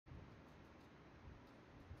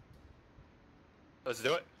Let's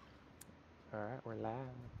do it. Alright, we're live.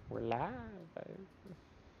 We're live, baby.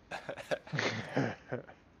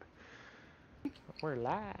 We're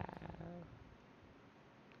live.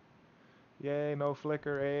 Yay, no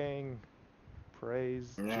flickering.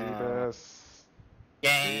 Praise No. Jeebus.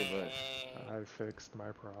 Yay! I fixed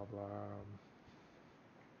my problem.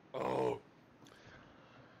 Oh.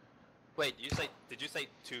 Wait, did you say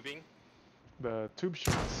tubing? The tube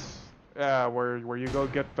shoots. Yeah, where you go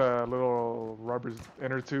get the little rubber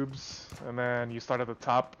inner tubes, and then you start at the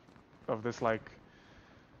top of this like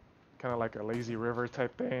kind of like a lazy river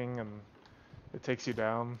type thing, and it takes you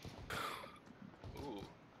down. Ooh,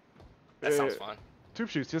 that sounds fun. Tube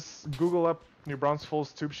shoots. Just Google up New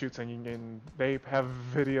Braunfels tube shoots, and they have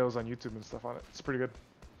videos on YouTube and stuff on it. It's pretty good.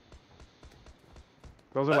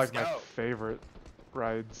 Those are Let's like my go. favorite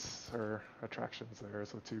rides or attractions there.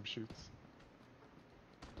 So tube shoots.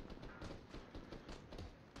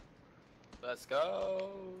 Let's go.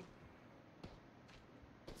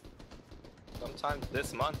 Sometime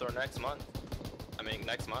this month or next month. I mean,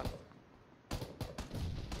 next month.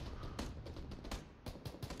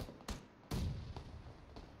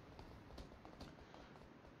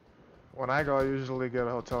 When I go, I usually get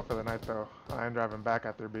a hotel for the night though. I ain't driving back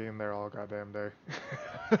after being there all goddamn day.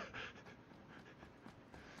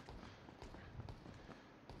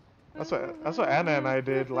 That's what Anna and I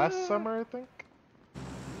did last summer, I think.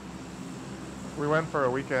 We went for a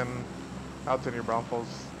weekend out to New Braunfels,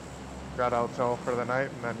 got a hotel for the night,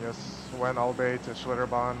 and then just went all day to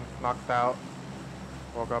Schlitterbahn, knocked out,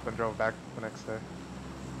 woke up and drove back the next day.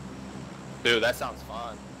 Dude, that sounds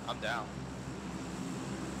fun. I'm down.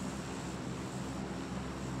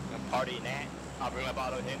 Gonna party that. I'll bring my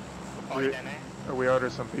bottle in. We'll party that. We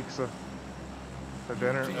ordered some pizza for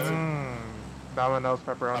dinner. Domino's,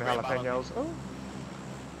 pepperoni, jalapenos. Oh.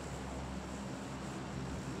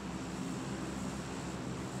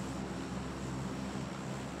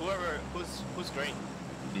 Who's green?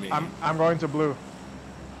 Me. I'm going to blue.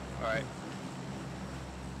 Alright.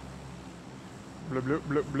 Blue, blue,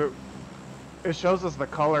 blue, blue. It shows us the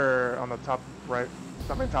color on the top right.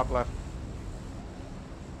 Something top left.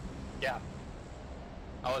 Yeah.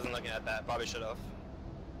 I wasn't looking at that. Probably should have.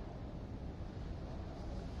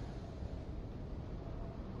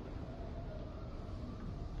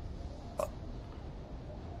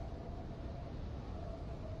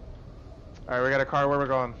 Alright, we got a car. Where we're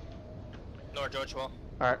going? North Georgeville.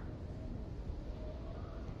 Alright.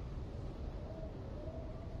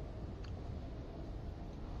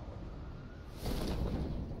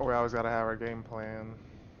 We always gotta have our game plan.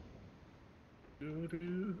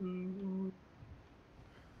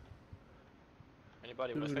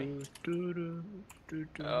 Anybody with me?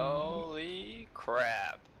 Holy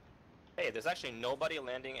crap. Hey, there's actually nobody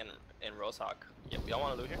landing in Rosehawk. Yep, y'all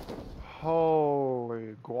wanna loot here?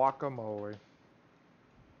 Holy guacamole.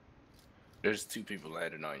 There's 2 people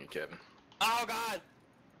landing on you, Kevin. Oh god!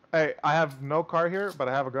 Hey, I have no car here, but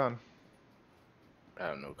I have a gun. I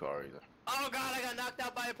have no car either. Oh god, I got knocked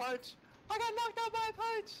out by a punch! I got knocked out by a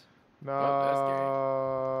punch! No.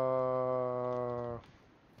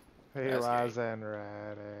 Hey, That's Laz gay. and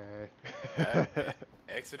Ready.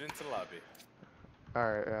 Exit into lobby.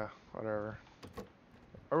 Alright, yeah, whatever.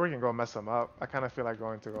 Or we can go mess them up. I kind of feel like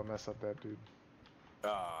going to go mess up that dude.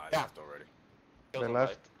 Ah, I left already. They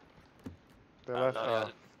left? They left? No, Oh.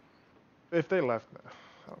 If they left, no,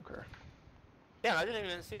 I don't care. Damn, I didn't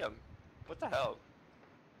even see them. What the hell?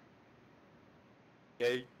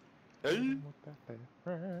 Yay. Hey.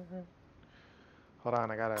 Hold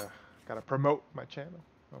on, I gotta promote my channel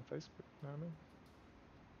on Facebook. You know what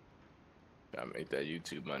Gotta make that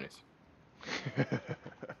YouTube money. I mean?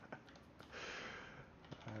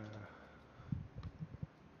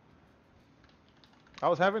 I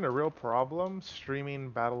was having a real problem streaming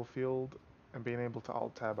Battlefield and being able to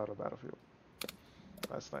alt tab out of Battlefield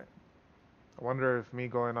last night. I wonder if me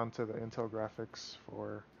going onto the Intel graphics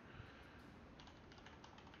for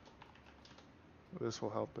this will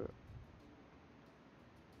help it.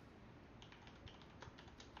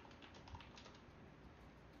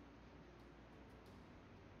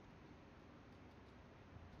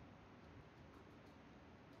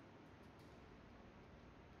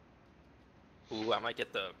 Ooh, I might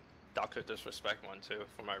get the Dr. Disrespect one too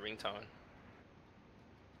for my ringtone.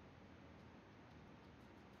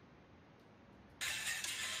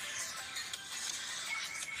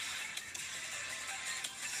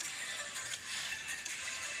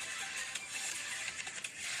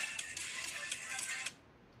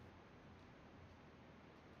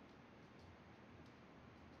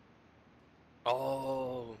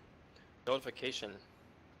 Oh, notification.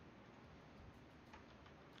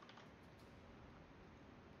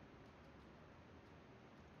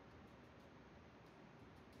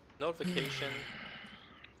 Notification.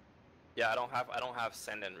 Yeah, I don't have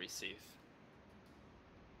send and receive.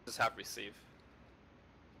 Just have receive.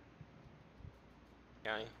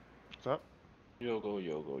 Okay. What's up?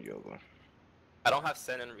 Yogo. I don't have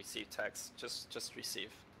send and receive text. Just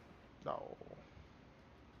receive. No.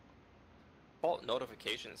 Default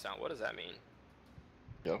notification sound. What does that mean?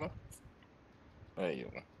 Yogo? Hey,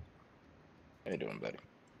 Yogo. How you doing, buddy?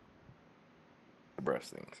 The breath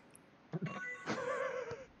stinks.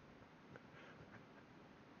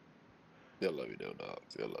 They'll love you, though,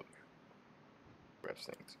 dogs. They'll love you. Breath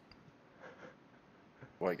stinks.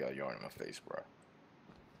 Boy, I got yarn in my face, bro.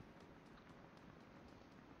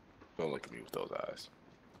 Don't look at me with those eyes.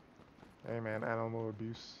 Hey man, animal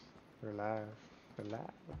abuse. We're live. We're live,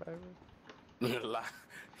 baby.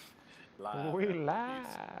 Live. We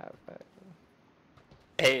live, baby.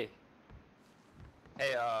 Hey,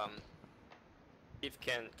 Steve,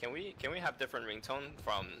 can we have different ringtone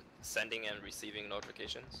from sending and receiving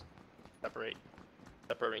notifications? Separate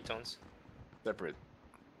ringtones. Separate.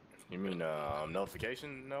 You mean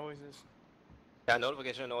notification noises? Yeah,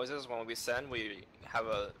 notification noises. When we send, we have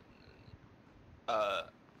a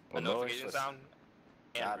notification noise? sound.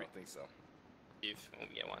 And I don't think so. receive when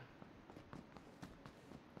we get one.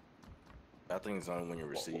 I think it's only when you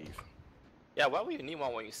receive. Yeah, why would you need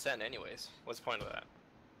one when you send anyways? What's the point of that?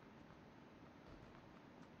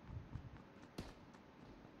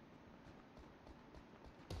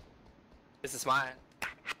 This is mine.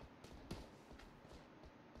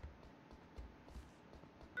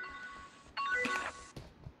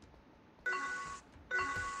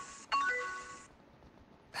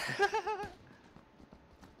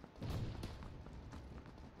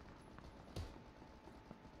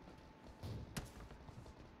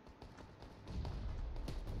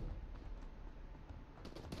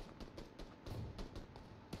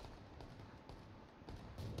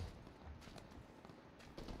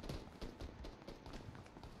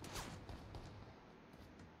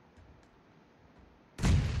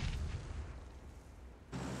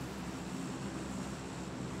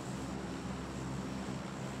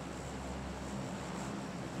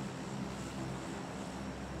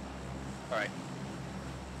 All right.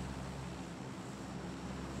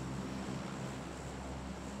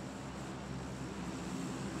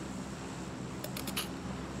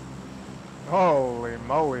 Holy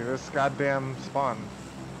moly, this goddamn spawn.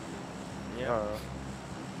 Yeah.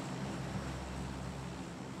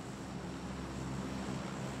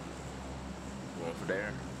 Going for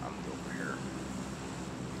there. I'm going over here.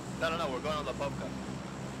 No, we're going on the Popka.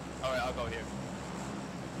 All right, I'll go here.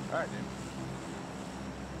 All right, then.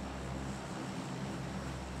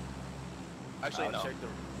 Actually, I'll no.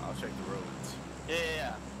 I'll check the roads.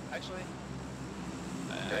 Yeah. Actually,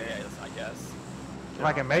 yes, I guess. If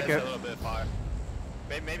I can make It's it. a little bit far.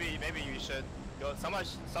 Maybe you should go. Someone,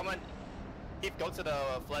 Keith, go to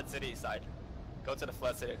the Flood City side. Go to the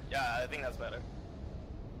Flood City. Yeah, I think that's better.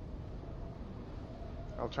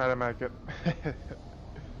 I'll try to make it.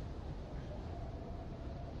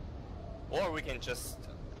 Or we can just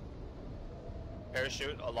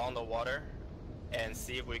parachute along the water and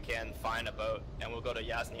see if we can find a boat, and we'll go to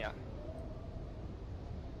Yasnia.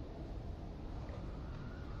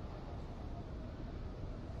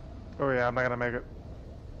 Oh yeah, I'm not gonna make it.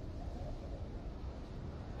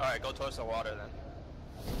 Alright, go towards the water then.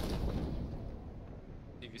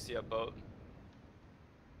 See if you see a boat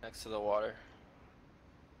next to the water.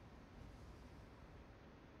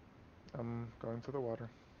 I'm going to the water.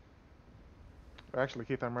 Actually,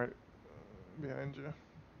 Keith, I'm right behind you.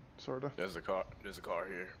 Sorta. There's a car. There's a car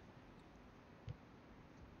here.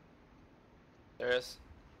 There is?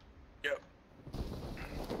 Yep.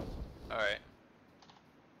 Alright.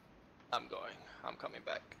 I'm coming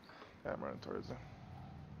back. Yeah, I'm running towards you.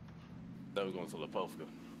 That was going to Lepovka.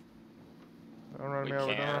 Don't run We me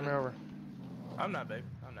over, don't run can. me over. I'm not, baby.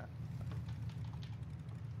 I'm not.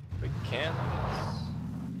 We can, I guess.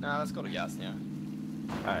 Nah, let's go to Yasnia.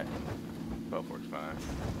 Alright. Both works fine.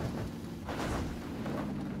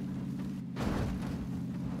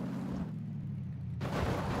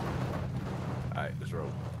 Alright, let's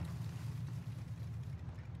roll.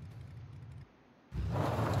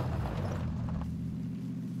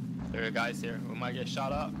 There are guys here. We might get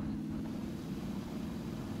shot up.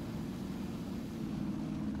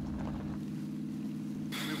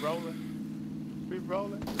 We rolling. We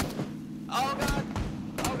rolling. Oh god!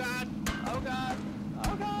 Oh god! Oh god!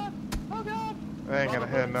 Oh god! Oh god! I ain't gonna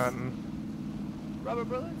Rubber hit bullets. nothing. Rubber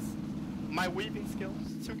bullets. My weaving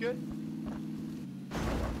skills too good.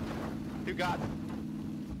 You got.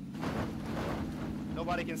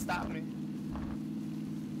 Nobody can stop me.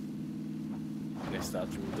 They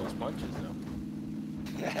stopped you with those punches, though.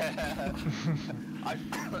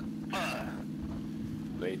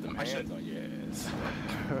 Laid them hands on your ass.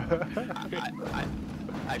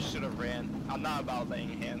 I should have ran. I'm not about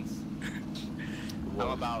laying hands. I'm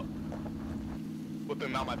about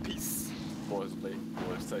whipping out my piece. Boys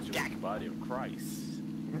touching the body of Christ.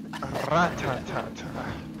 Ratatata.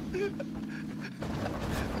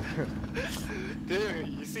 Dude,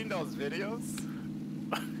 you seen those videos?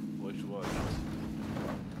 Which one?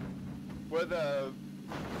 Where the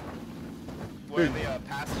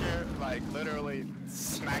pastor like literally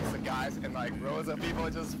smacks the guys and like rows of people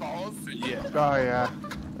and just falls. Yeah. Oh yeah.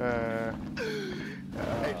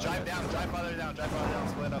 Hey, drive farther down,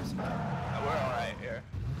 split up. We're alright here.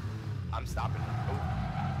 I'm stopping. Oh.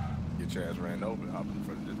 Get your ass ran over and hop in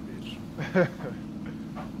front of this bitch.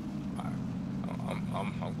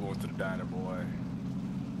 I'm going to the diner, boy.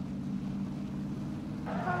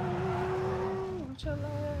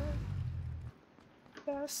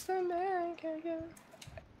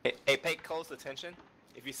 Hey, pay close attention.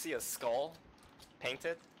 If you see a skull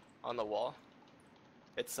painted on the wall,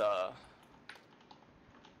 it's a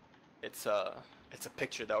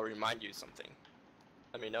picture that will remind you of something.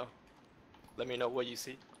 Let me know. Let me know what you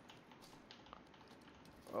see.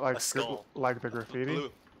 Like a skull. Like the graffiti?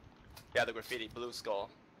 Blue. Yeah, the graffiti, blue skull.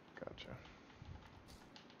 Gotcha.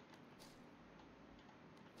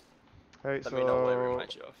 Hey, Let me know what it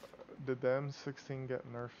reminds you of. Did the M16 get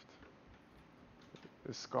nerfed?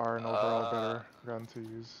 Is SCAR an overall better gun to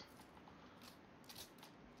use?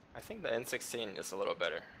 I think the N16 is a little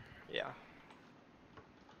better. Yeah.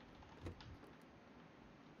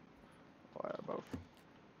 Oh, yeah, both.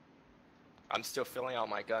 I'm still filling out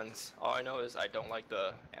my guns. All I know is I don't like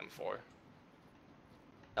the M4.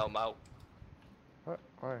 I'm out. What?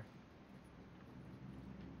 Why?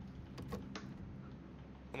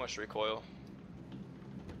 Too much recoil.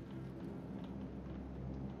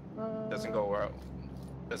 Doesn't go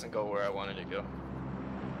where I wanted to go.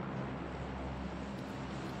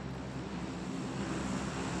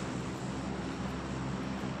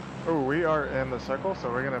 Oh, we are in the circle,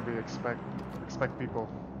 so we're gonna be expect people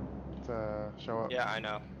to show up. Yeah, I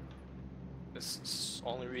know. This is the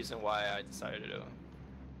only reason why I decided to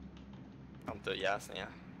come to Yasna. Yeah.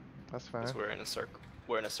 That's fine. Because we're in a circle.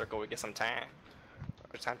 We're in a circle. We get some time.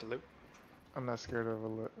 There's time to loot. I'm not scared of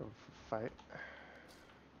a fight.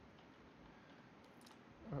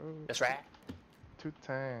 Oh, That's right. 2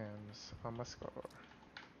 times on my score.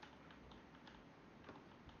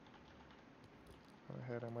 Go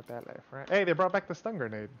ahead and with that life, right? Hey, they brought back the stun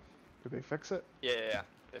grenade. Did they fix it? Yeah.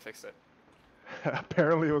 They fixed it.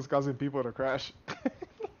 Apparently it was causing people to crash.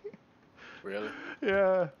 Really?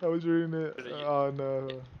 Yeah, I was reading it. Oh no.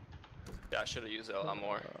 Yeah, I should have used it a lot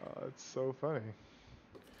more. It's so funny.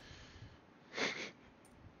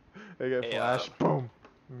 They get flash, boom.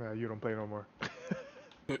 Nah, you don't play no more.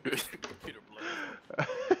 Peter Blood.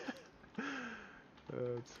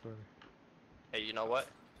 That's funny. Hey, you know what?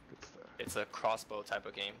 Good stuff. It's a crossbow type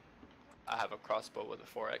of game. I have a crossbow with a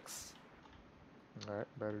 4X. Alright,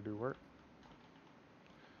 better do work.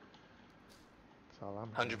 That's all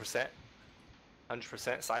I'm 100%.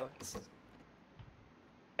 100% silence.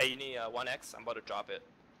 Hey, you need 1X? I'm about to drop it.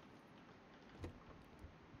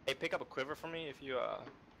 Hey, pick up a quiver for me if you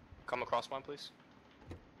come across one, please.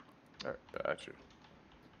 Alright, gotcha.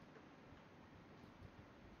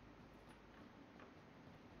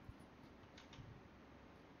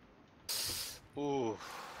 Ooh,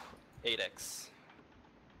 8X.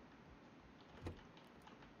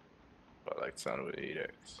 I like the sound of an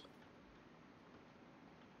 8X.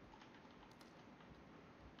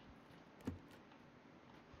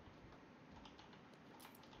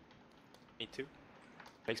 Me too.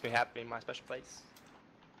 Makes me happy in my special place.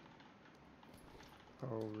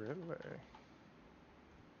 Oh, really?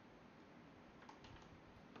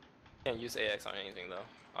 Can't use AX on anything though.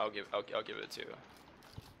 I'll give it to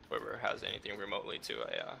whoever has anything remotely to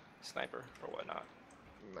a sniper or whatnot.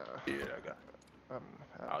 Nah. Yeah, I got it.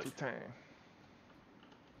 I'll 2 times.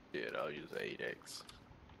 Yeah, I'll use 8X.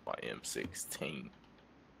 My M16.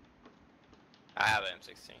 I have an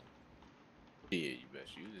M16. Yeah, you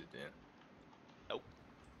best use it then. Nope.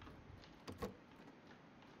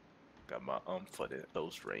 Got my for the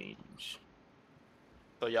close range.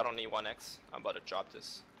 So y'all don't need 1X? I'm about to drop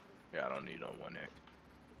this. Yeah, I don't need no 1X.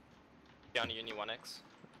 Johnny, you need 1X?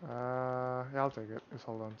 Yeah, I'll take it. Just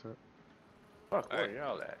hold on to it. Fuck, where Alright.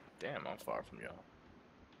 y'all at? Damn, I'm far from y'all.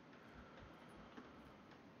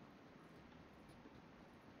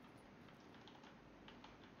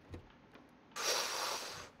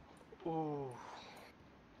 Ooh.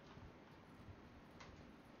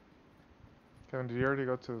 Kevin, did you already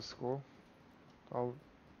go to the school? All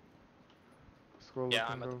school Yeah,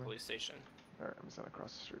 looking I'm at the building? police station. Alright, I'm just gonna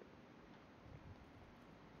cross the street.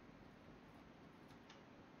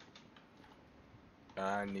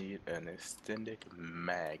 I need an extended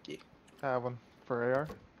Maggie. I have one for AR.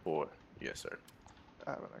 For yes, sir.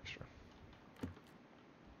 I have an extra.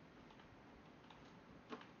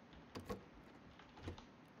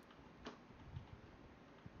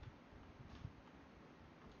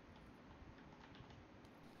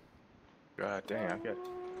 God damn, I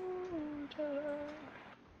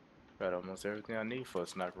got almost everything I need for a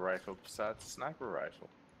sniper rifle besides the sniper rifle.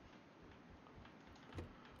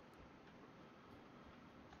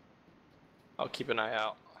 I'll keep an eye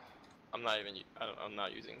out. I'm not even. I'm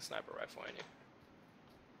not using sniper rifle any.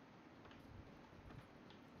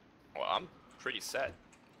 Well, I'm pretty set.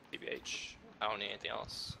 TBH. I don't need anything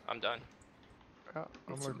else. I'm done. Yeah,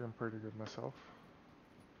 I'm looking pretty good myself.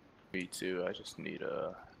 Me too. I just need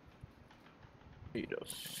a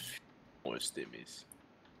more stimmies.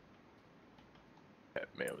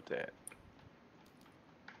 Help me with that.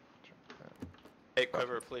 Hey,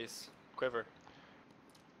 quiver, please. Quiver.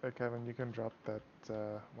 Hey Kevin, you can drop that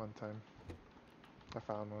one time. I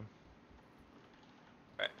found one.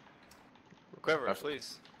 Alright. Quiver,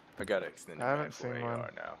 please. I got an extended I haven't mag for seen AR one.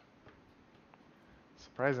 now.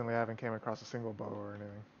 Surprisingly, I haven't came across a single bow or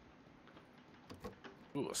anything.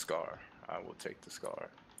 Ooh, a scar. I will take the scar.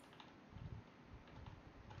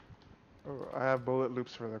 Oh, I have bullet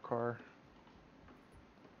loops for the car.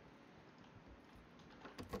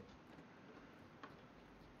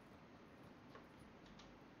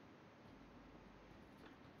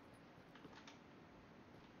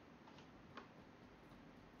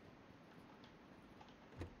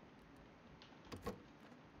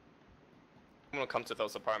 I'm gonna come to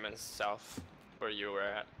those apartments south where you were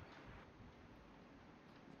at.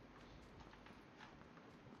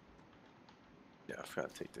 Yeah, I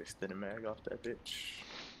forgot to take the extended mag off that bitch.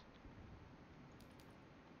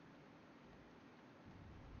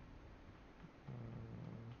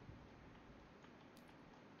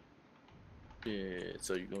 Yeah,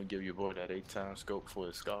 so you're gonna give your boy that 8x scope for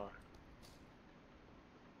the scar?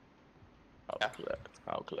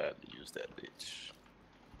 I'll gladly use that bitch.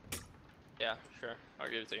 Yeah, sure. I'll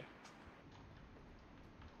give it to you.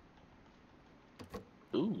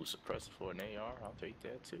 Ooh, suppressor for an AR. I'll take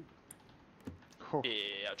that too. Oh,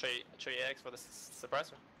 Yeah, I'll trade you X for the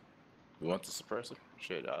suppressor. You want the suppressor?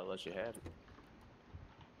 Shit, I'll let you have it.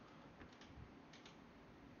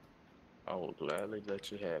 I will gladly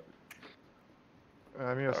let you have it.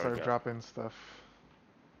 I'm gonna start Okay. dropping stuff.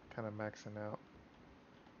 Kind of maxing out.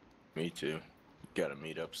 Me too. Gotta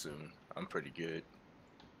meet up soon. I'm pretty good.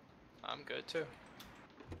 I'm good too.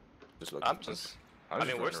 Just looking. I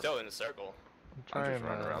mean, we're still in the circle. I'm I'm trying. just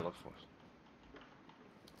running around looking for.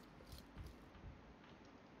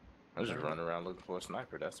 I'm just running around looking for a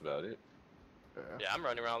sniper. That's about it. Yeah, I'm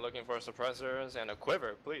running around looking for suppressors and a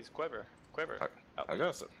quiver. Please, quiver. I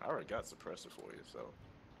got some. I already got suppressor for you. So.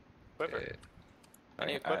 Quiver. Yeah. I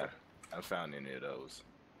need a quiver. I found any of those.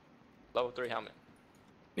 Level 3 helmet.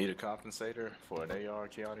 Need a compensator for an AR,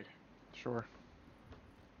 Keanu? Sure.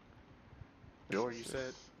 Sure, Yes, you yes,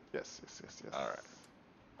 said? Yes. Alright.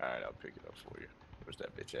 Alright, I'll pick it up for you. Where's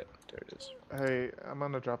that bitch at? There it is. Hey, I'm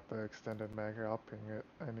gonna drop the extended mag here. I'll ping it.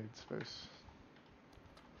 I need space.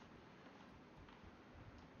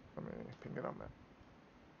 Let me ping it on that.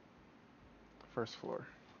 First floor.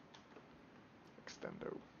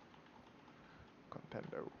 Extendo.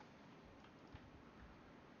 Contendo.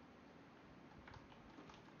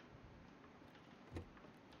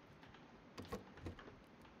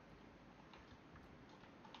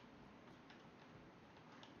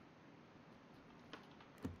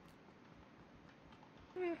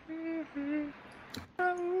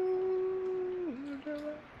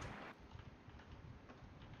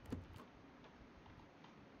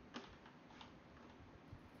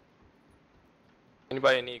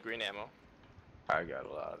 Anybody need green ammo? I got a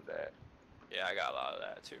lot of that. Yeah, I got a lot of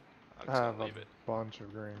that too. I'm I just have gonna a leave it. bunch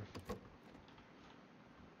of green.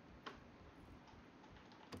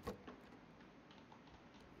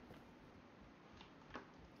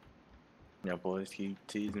 Y'all boys keep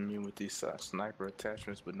teasing me with these sniper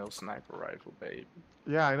attachments, but no sniper rifle, baby.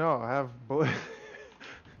 Yeah, I know. I have bullet.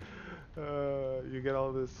 You get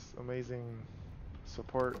all this amazing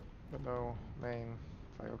support, but no main.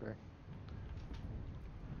 It's like, okay.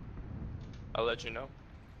 I'll let you know.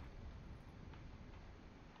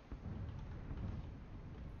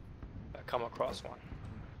 I come across one.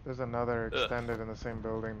 There's another extended in the same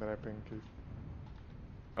building that I pinged Keith.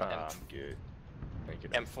 I'm good. Thank you.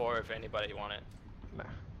 M4 if anybody want it. Nah.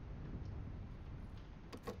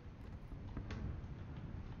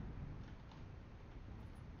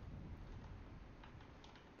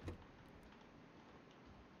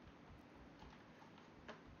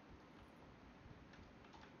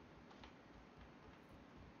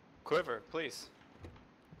 quiver, please.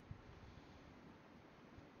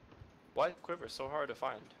 Why quiver so hard to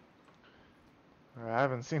find? I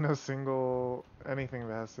haven't seen a single anything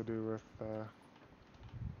that has to do with.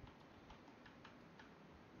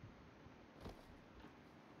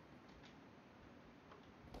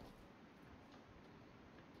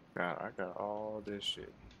 God, I got all this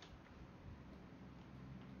shit.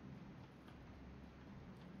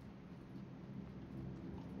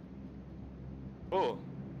 Oh,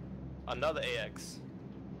 another AX.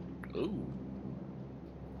 Ooh.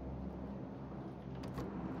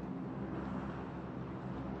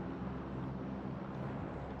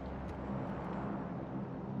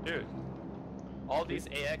 Dude, all these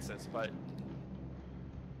AXs, but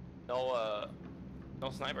no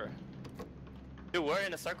sniper. Dude, we're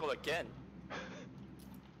in a circle again.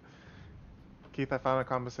 Keith, I found a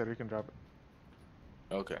compensator. You can drop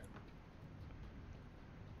it. Okay.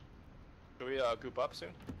 Should we group up soon?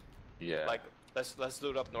 Yeah. Like, let's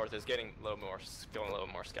loot up north. It's getting a little more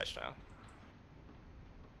sketch now.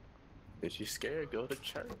 If you scared, go to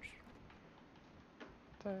church.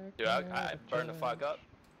 Dude, I burn the fuck up.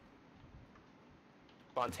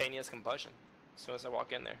 Spontaneous combustion. As soon as I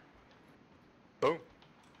walk in there. Boom.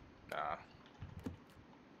 Nah.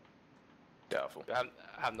 Doubtful. Dude, I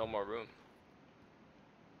have no more room.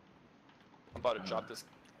 I'm about to drop this.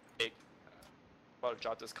 About to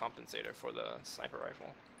drop this compensator for the sniper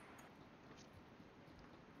rifle.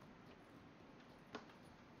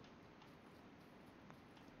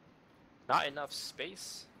 Not enough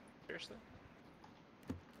space? Seriously?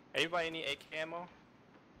 Anybody need AK ammo?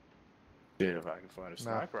 Yeah, if I can find a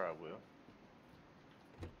sniper, I will.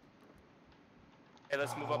 Hey,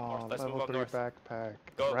 let's move up north. Let's move level up 3 north. backpack.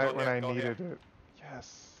 Go when here, I go needed here. it.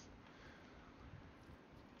 Yes.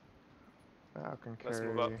 Now I can Let's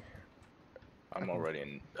carry. move up. I'm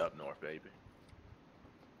already up north, baby.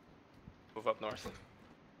 Move up north.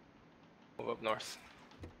 Move up north.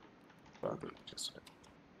 Fuck it, just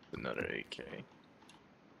another AK.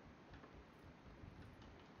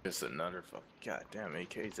 Just another fucking goddamn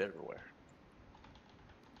AKs everywhere.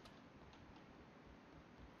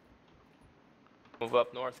 Move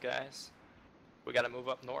up north, guys. We gotta move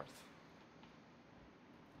up north.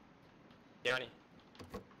 Yanni.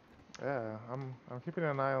 Yeah, I'm keeping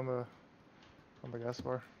an eye on the gas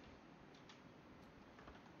bar.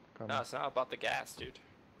 Coming. No, it's not about the gas, dude.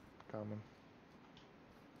 Coming.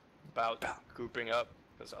 About grouping up,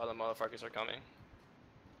 because other motherfuckers are coming.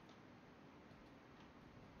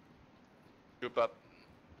 Group up.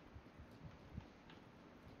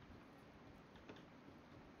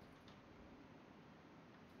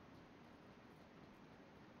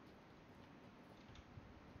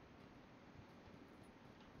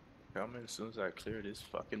 Coming as soon as I clear this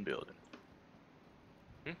fucking building.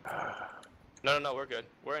 No, we're good.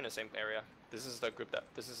 We're in the same area. This is the group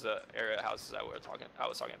this is the area of houses that I was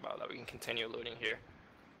talking about, that we can continue looting here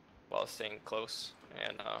while staying close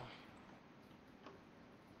and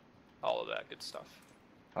all of that good stuff.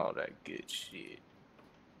 All that good shit.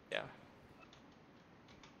 Yeah.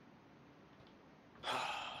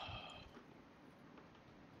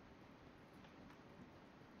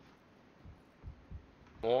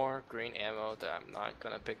 More green ammo that I'm not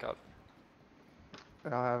gonna pick up.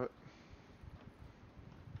 I'll have it.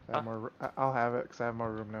 I have more. I'll have it because I have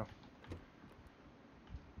more room now.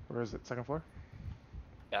 Where is it? Second floor?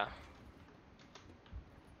 Yeah.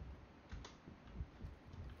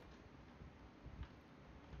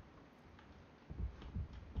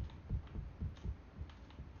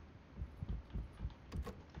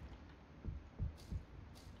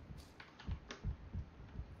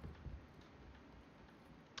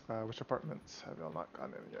 Which apartments have y'all not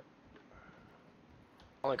gone in yet?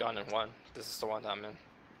 Only gone in one. This is the one I'm in.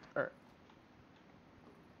 Alright.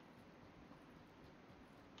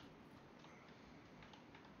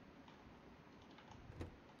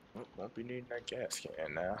 Won't be needing that gas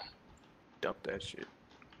can now. Dump that shit.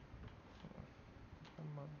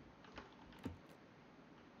 Come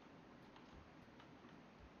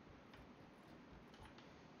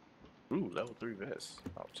on. Ooh, level 3 vest.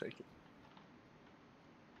 I'll take it.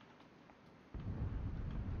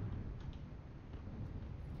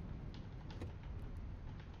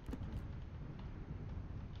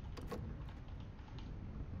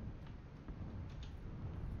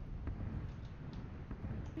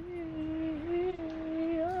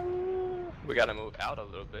 We gotta move out a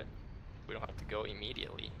little bit. We don't have to go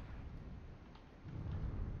immediately.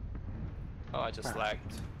 Oh, I just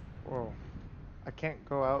lagged. Whoa. I can't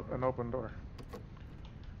go out an open door.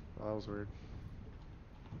 Well, that was weird.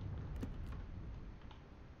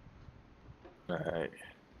 Alright.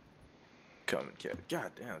 Coming, cat.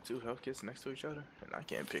 God damn, 2 health kits next to each other, and I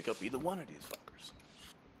can't pick up either one of these fuckers.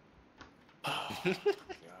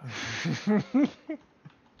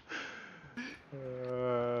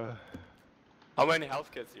 Oh, How many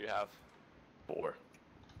health kits do you have? 4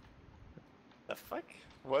 The fuck?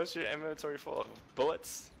 What's your inventory full of?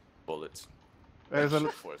 Bullets? bullets. There's a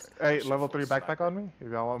Shoot level for 3 a backpack sniper. on me.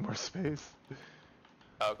 If y'all want more space.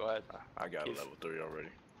 Oh, go ahead. I got a level 3 already.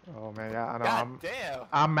 Oh man, yeah, I know. God damn!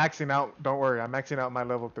 I'm maxing out. Don't worry, I'm maxing out my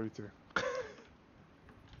level 3 too.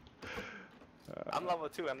 I'm level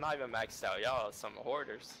 2, I'm not even maxed out. Y'all are some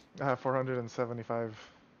hoarders. I have 475.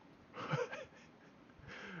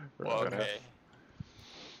 Well, okay.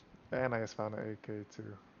 And I just found an AK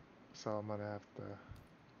too, so I'm gonna have to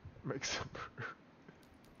make some.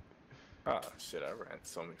 Ah, shit, I ran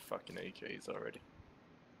so many fucking AKs already.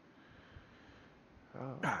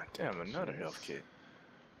 Oh, God damn, another jeez. health kit.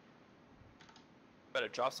 Better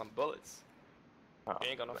drop some bullets. Oh,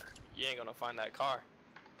 You ain't gonna find that car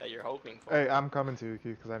that you're hoping for. Hey, I'm coming to you,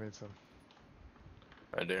 Keith, because I need some.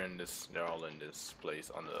 and they're all in this place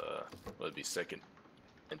on the, what would be 2nd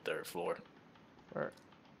and 3rd floor. Alright.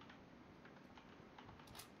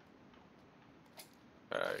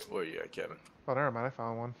 Alright, where you at, Kevin? Oh, never mind, I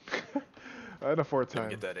found one. I had a 4 Let me time.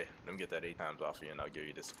 get that 8 times off of you, and I'll give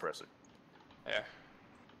you the suppressor. There.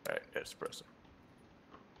 Alright, there's suppressor.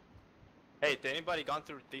 Hey, did anybody gone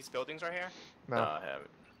through these buildings right here? No. I haven't.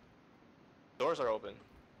 Doors are open.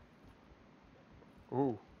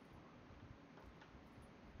 Ooh.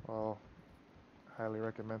 Well, highly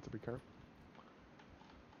recommend to be careful.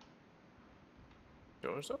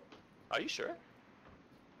 Doors up? Are you sure?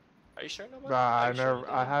 Are you sure nobody? Nah, Are I you sure never. you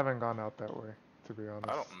I didn't? haven't gone out that way, to be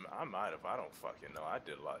honest. I might have. I don't fucking know. I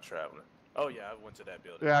did a lot of traveling. Oh yeah, I went to that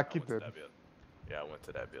building. Yeah, I Keith went to did. that building. Yeah, I went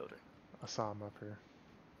to that building. I saw him up here.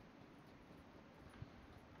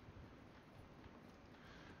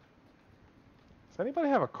 Does anybody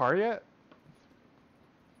have a car yet?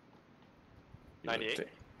 98?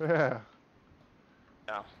 Yeah.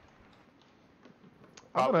 No. I'm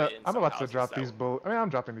Probably in some about to houses drop that these bullet. I mean, I'm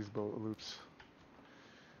dropping these bullet loops.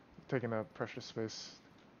 Taking up precious space.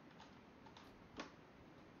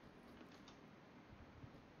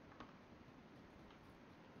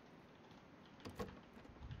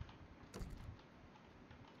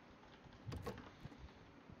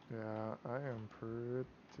 Yeah, I am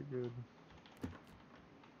pretty good.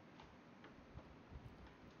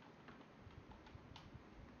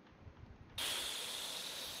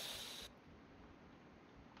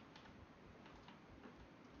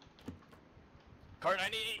 Car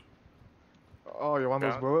 98! Oh, you want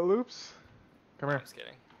those Got it. bullet loops? Come I'm here. just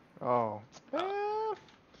kidding. Oh.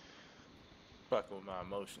 Fucking with my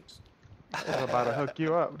emotions. I was about to hook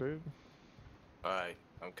you up, dude. Alright,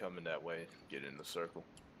 I'm coming that way. Get in the circle.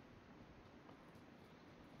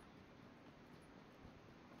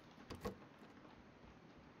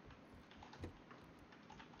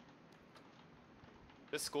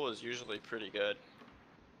 This school is usually pretty good.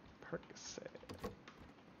 Percocet.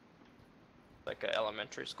 Like an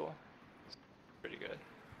elementary school. Pretty good.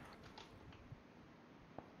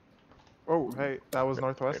 Oh, hey, that was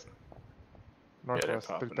northwest. they're Northwest,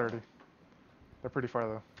 popping 330. off. They're pretty far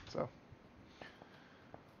though, so.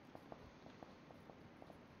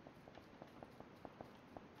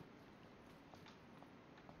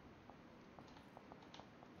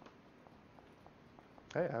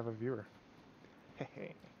 Hey, I have a viewer.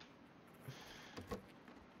 Hey.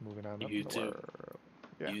 Moving on up in the YouTube. world.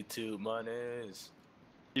 Yeah. YouTube monies.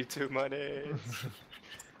 YouTube money.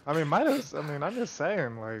 I mean, I'm just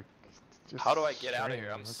saying, like. Just How do I get out of here?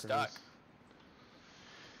 stream, I'm who stuck. cares?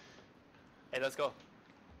 Hey, let's go.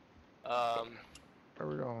 Where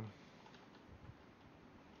we going?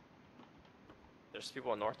 There's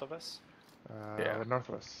people north of us. Yeah. The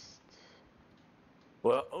northwest.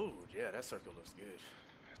 Well, oh yeah, that circle looks good.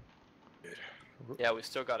 Good. Yeah, we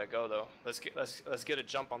still gotta go though. Let's get a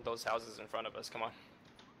jump on those houses in front of us. Come on.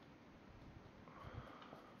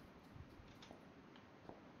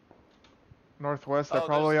 Northwest, they're Oh,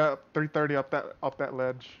 probably up 330 up that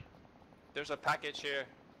ledge. There's a package here.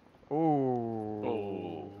 Ooh.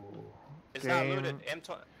 Oh. It's not looted.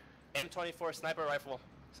 M24 sniper rifle.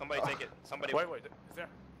 Somebody take it. Somebody. Wait, is there?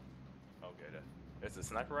 Okay, it's a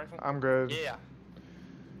sniper rifle. I'm good. Yeah.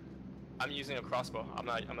 I'm using a crossbow. I'm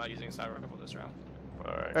not using a sniper rifle this round.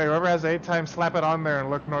 All right. Hey, whoever has 8 times, slap it on there and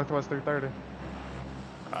look northwest 330.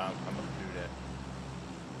 I'm gonna do that.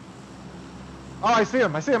 Oh, I see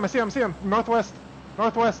him. Northwest.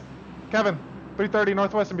 Kevin, 330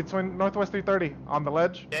 northwest, in between northwest 330 on the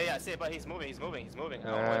ledge. Yeah, I see it, but he's moving. I don't wait for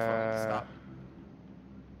him to stop.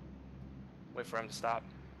 Wait for him to stop.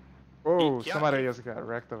 Oh, Keanu, somebody just got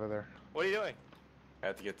wrecked over there. what are you doing?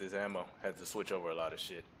 Had to get this ammo. Had to switch over a lot of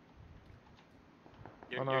shit.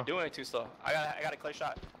 You're, Oh, no. you're doing it too slow. I got a clear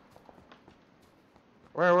shot.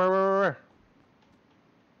 Where?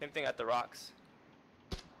 Same thing at the rocks.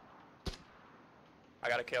 I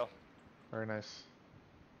got a kill. Very nice.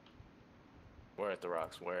 Where at the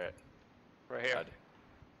rocks? Where at? Right here.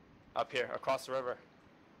 Up here, across the river.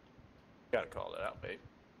 Gotta call it out, babe.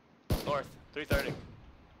 North, 330.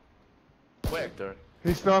 Where? 330.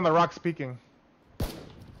 He's still on the rocks peeking.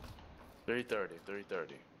 330.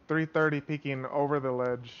 330 peeking over the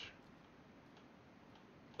ledge.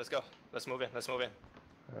 Let's go. Let's move in. Let's move in.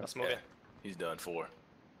 Let's move in. He's done for.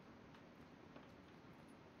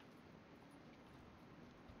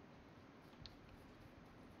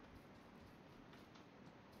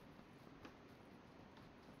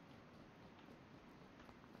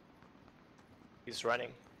 He's running.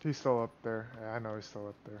 He's still up there. Yeah, I know he's still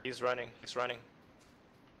up there. He's running. He's running.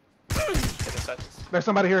 There's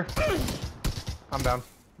somebody here. I'm down.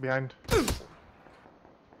 Behind.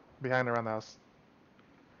 Behind around the house.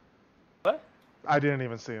 What? I didn't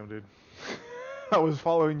even see him, dude. I was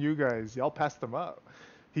following you guys. Y'all passed him up.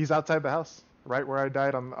 He's outside the house, right where I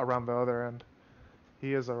died around the other end.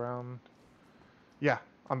 He is around. Yeah,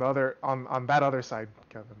 on the other on that other side,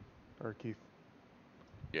 Kevin or Keith.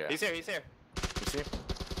 Yeah. He's here. He's here. You see him?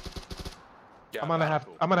 Yeah, I'm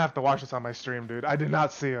gonna have to watch this on my stream, dude. I did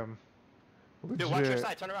not see him. Legit. Dude, watch your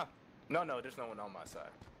side. Turn around. No, there's no one on my side.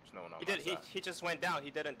 There's no one on He my did. side. He just went down.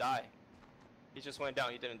 He didn't die. He just went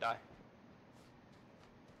down. He didn't die.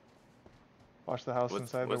 Watch the house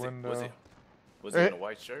inside the window. Was he in a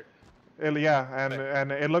white shirt? Yeah,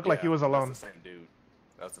 and it looked like he was alone. That's the same dude.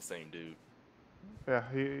 That's the same dude. Yeah,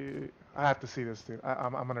 I have to see this, dude.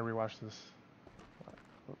 I'm gonna rewatch this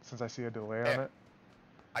since I see a delay on it.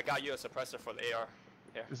 I got you a suppressor for the AR.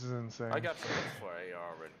 Here. This is insane. I got something for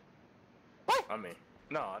AR already. What? I mean,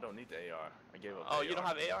 no, I don't need the AR. I gave up. Oh, the you don't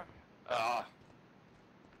AR. have AR?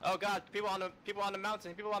 Oh God! People on the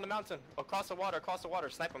mountain! People on the mountain! Across the water! Across the water!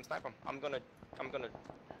 Snipe them! Snipe them! I'm gonna.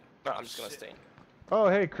 No, I'm just gonna stay. Oh,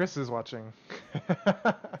 hey, Chris is watching.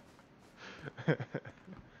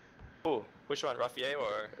 Ooh, which one? Raffier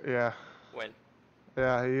or? Yeah. When?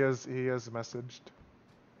 Yeah, he is messaged.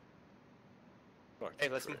 Fuck Hey,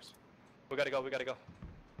 you, let's. Chris. We gotta go. We gotta go.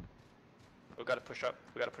 We gotta push up.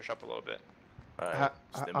 We gotta push up a little bit. Alright,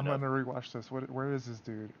 I'm gonna rewatch this. Where is this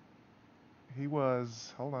dude? He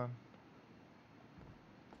was. Hold on.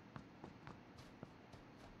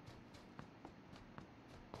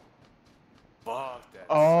 Fuck that.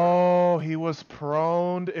 Oh, he was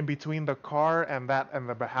prone in between the car and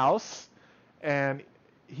the house, and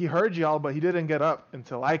he heard y'all, but he didn't get up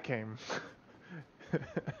until I came.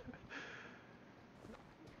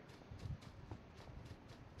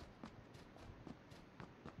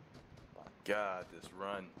 God, this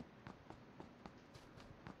run.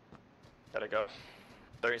 Gotta go.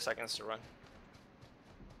 30 seconds to run.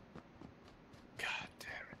 God damn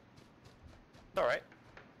it. It's alright.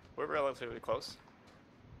 We're relatively close.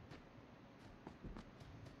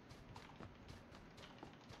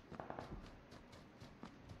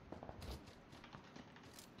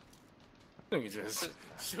 Look at just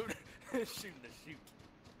shooting the shoot.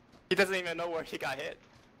 He doesn't even know where he got hit.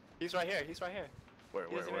 He's right here. He's right here. Where?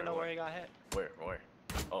 He doesn't even know where he got hit. Where?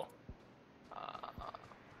 Oh.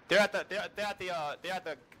 They're at the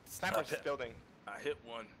sniper's building. I hit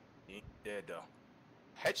one. He ain't dead though.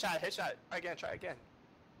 Headshot. Try again. Try again.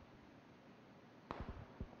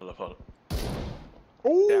 Hold up.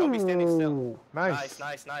 Ooh, Yeah, I'll be standing still. Nice.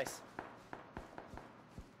 Nice.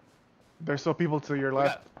 There's still people to your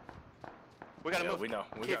left. We gotta Yeah, move. we know.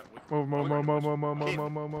 Keith, Move.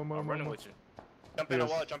 I'm running with you. Jump in the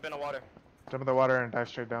water. Jump in the water. Jump in the water and dive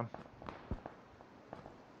straight down.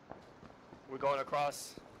 We're going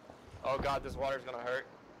across. Oh God, this water's gonna hurt.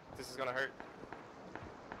 This is gonna hurt.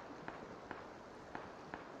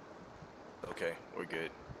 Okay, we're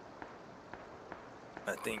good.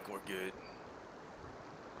 I think we're good.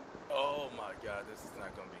 Oh my God, this is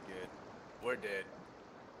not gonna be good. We're dead.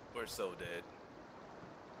 We're so dead.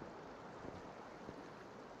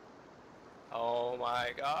 Oh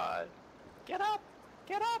my God. Get up!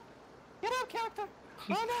 Get up! Get up, character!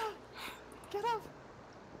 Oh no! Get up!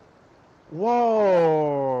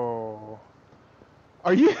 Whoa!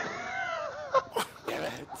 Are you? Damn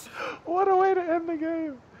it! What a way to end the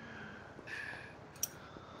game!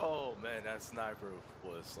 Oh man, that sniper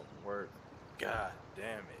was some work. God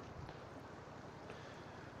damn it.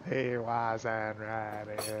 He wasn't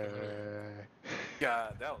ready.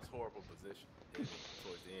 God, that was horrible position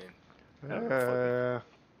towards the end.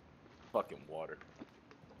 Fucking water.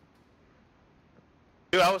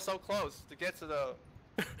 Dude, I was so close to get to the.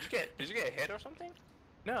 Did you get hit or something?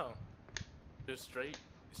 No. Just straight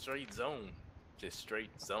zone. Just straight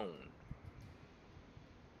zone.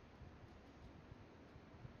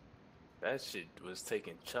 That shit was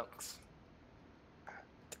taking chunks.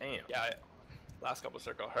 Damn. Yeah, last couple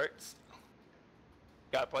circle hurts.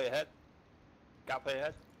 Gotta play ahead. Gotta play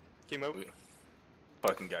ahead. Keep moving.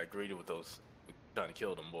 Fucking got greedy with those. Trying to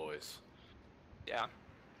kill them boys. Yeah.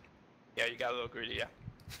 Yeah, you got a little greedy, yeah.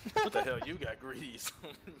 What the hell you got greedy?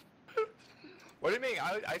 What do you mean?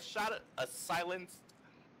 I shot a silenced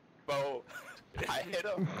bow. I hit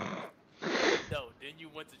him. No, then you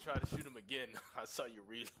went to try to shoot him again. I saw you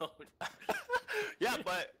reload. Yeah,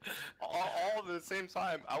 but all at the same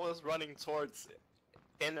time, I was running towards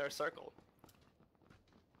inner circle.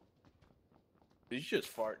 Did you just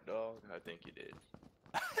fart, dog? I think you did.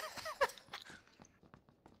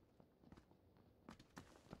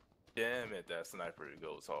 Damn it, that sniper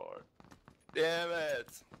goes hard. Damn it.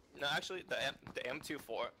 No, actually, the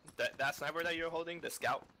M24, that sniper that you're holding, the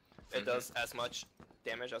scout, it does as much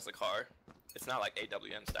damage as the car. It's not like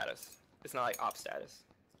AWM status. It's not like op status.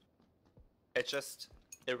 It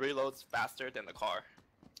reloads faster than the car.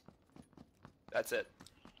 That's it.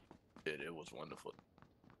 It was wonderful.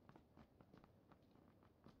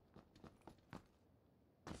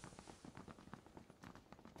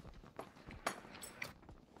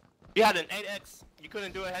 You had an 8X. You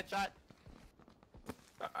couldn't do a headshot?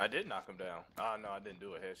 I did knock him down. Oh, no, I didn't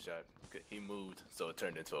do a headshot. He moved, so it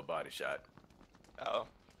turned into a body shot. Uh-oh.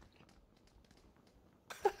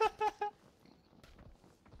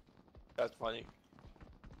 That's funny.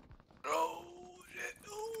 Oh, shit.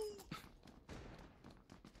 Ooh.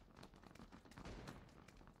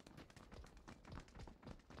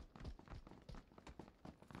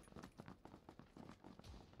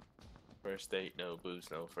 First aid, no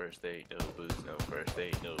boost, no first aid, no boost, no first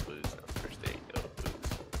aid, no boost, no first aid, no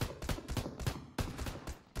boost.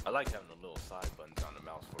 I like having the little side buttons on the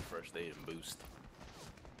mouse for first aid and boost.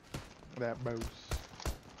 That boost.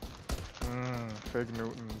 Fig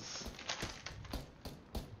Newtons.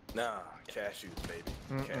 Nah, cashews, baby.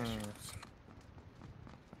 Cashews.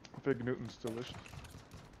 Fig Newtons delicious.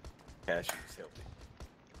 Cashews healthy.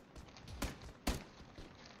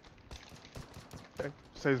 Okay.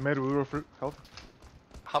 Says made with real fruit. Healthy.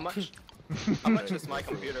 How much? How much does my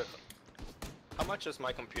computer? How much does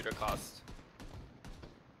my computer cost?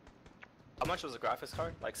 How much was the graphics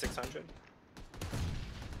card? Like 600?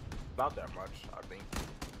 Not that much, I think.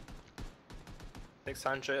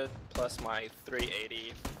 600 plus my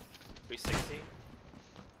 380, 360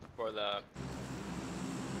 for the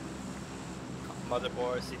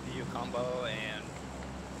motherboard, CPU combo, and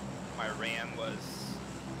my RAM was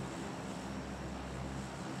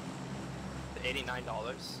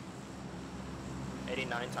 $89.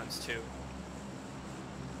 89 times 2.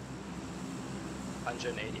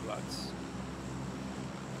 180 bucks.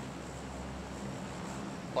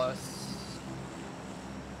 Plus,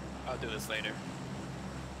 I'll do this later.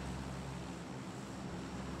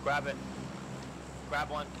 Grab it. Grab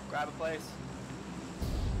one. Grab a place.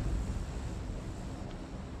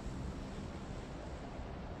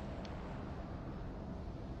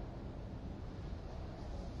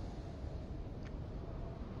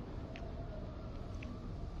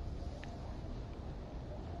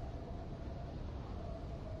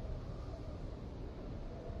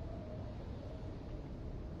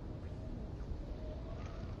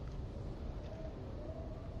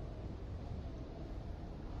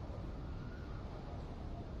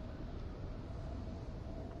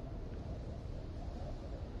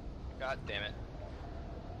 God damn it.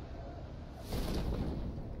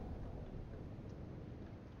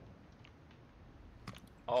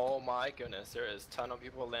 Oh my goodness, there is a ton of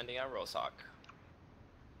people landing at Rosock.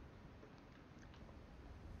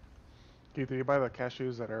 Keith, do you buy the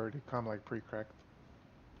cashews that already come like pre-cracked?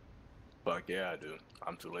 Fuck yeah, I do.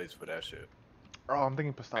 I'm too lazy for that shit. Oh, I'm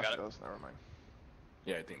thinking pistachios. Never mind.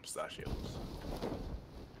 Yeah, I think pistachios.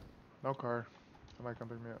 No car. Somebody come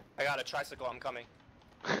pick me up. I got a tricycle, I'm coming.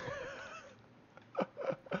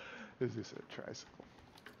 Is this a tricycle?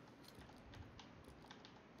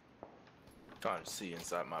 Trying to see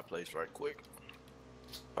inside my place right quick.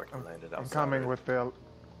 Fucking landed outside. I'm coming with the.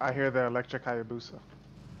 I hear the electric Hayabusa.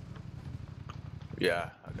 Yeah,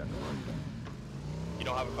 I got the one. You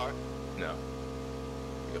don't have a car? No.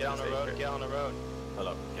 Get on the road, get on the road. Hold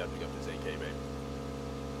up, you gotta pick up this AK, baby.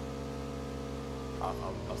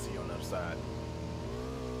 I'll see you on the other side.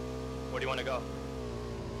 Where do you want to go?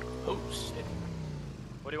 Oh shit.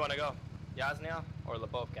 Where do you want to go? Yasnia or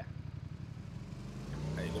Lebovka?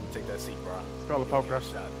 Hey, let me take that seat, bro. Let's go, Lebovka.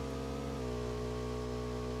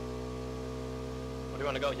 You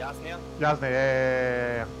wanna go Yasnia? Yasna,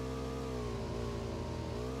 yeah.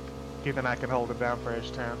 Keith and I can hold it down for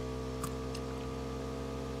H10.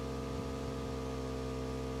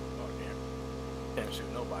 Oh damn. Can't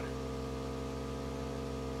shoot nobody.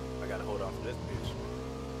 I gotta hold on for this bitch.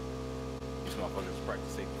 These motherfuckers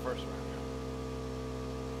practice safety first round.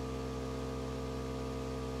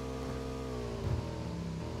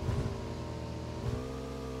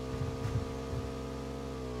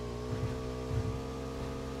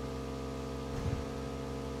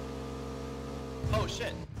 Oh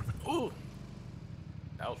shit! Ooh!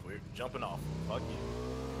 That was weird. Jumping off. Fuck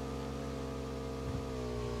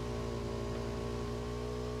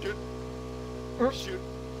you. Shoot! Shoot!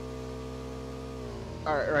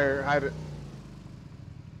 Alright, right here, hide it.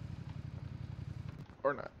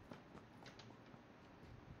 Or not.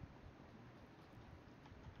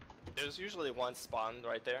 There's usually one spawn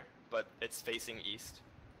right there, but it's facing east.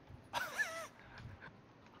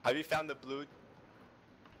 Have you found the blue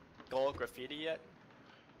gold graffiti yet?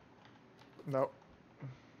 Nope.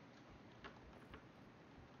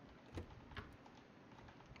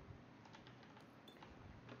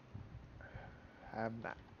 Have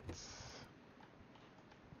not.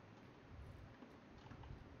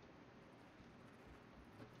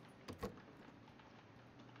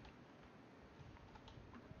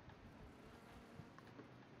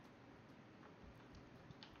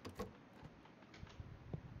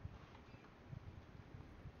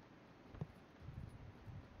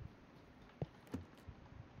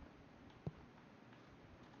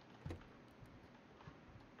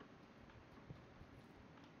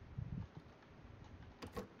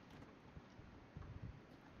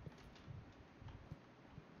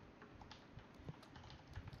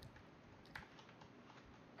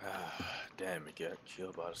 Damn, he got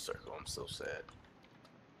killed by the circle. I'm so sad.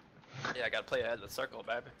 Yeah, I gotta play ahead of the circle,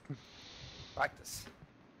 baby. Practice.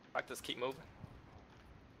 Practice, keep moving.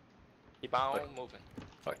 Keep on But- moving.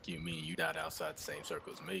 Fuck you, mean you not outside the same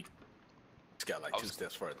circle as me. Just got like I 2 was-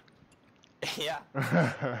 steps further. Yeah,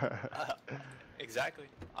 exactly.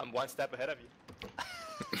 I'm one step ahead of you.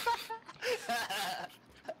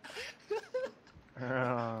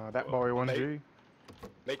 That boy 1G. Mate.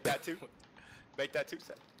 Make that two. Make that 2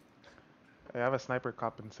 step. I have a sniper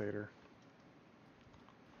compensator.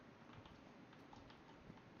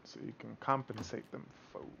 So you can compensate them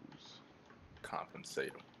foes.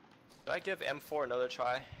 Compensate them. Should I give M4 another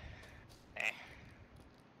try?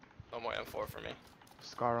 No more M4 for me.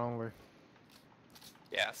 Scar only.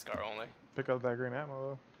 Yeah, Scar only. Pick up that green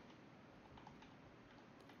ammo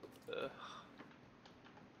though. Ugh.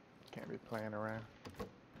 Can't be playing around.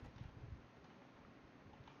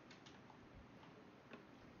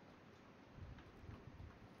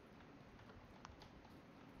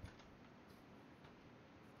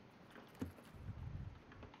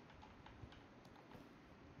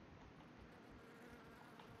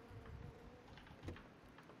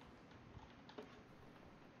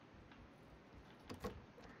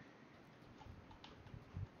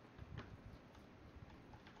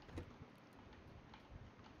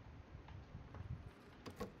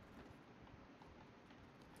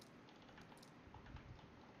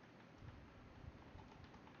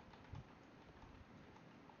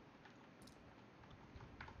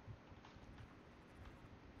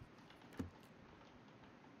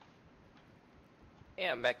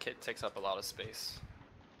 Yeah, mech kit takes up a lot of space.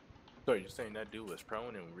 So you're saying that dude was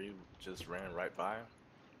prone and we just ran right by him?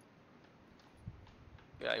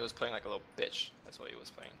 Yeah, he was playing like a little bitch. That's what he was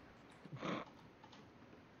playing.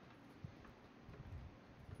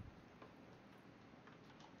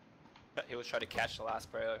 He was trying to catch the last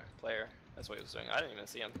player. That's what he was doing. I didn't even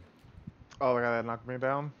see him. Oh, the guy that knocked me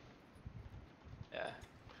down? Yeah.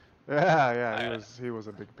 Yeah, he was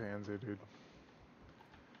a big pansy, dude.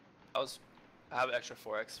 I have an extra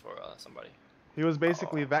 4x for somebody. He was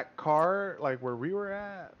basically that car, like where we were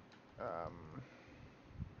at.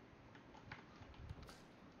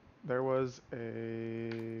 There was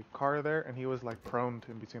a car there, and he was like prone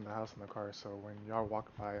in between the house and the car. So when y'all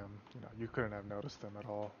walked by him, you couldn't have noticed him at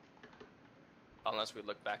all, Unless we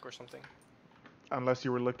look back or something. unless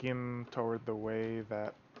you were looking toward the way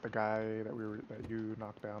that the guy that you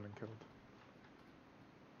knocked down and killed.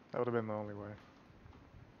 That would have been the only way.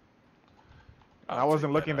 And I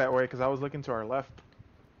wasn't looking that way because I was looking to our left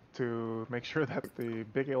to make sure that the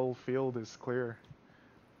big old field is clear.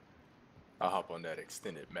 I'll hop on that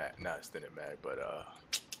extended mag, not extended mag, but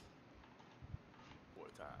 4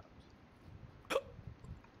 times.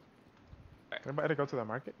 Anybody go to the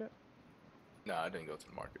market yet? No, I didn't go to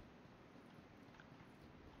the market.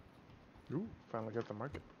 Ooh, finally got the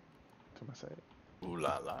market to my side. Ooh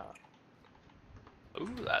la la. Ooh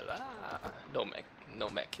la la. No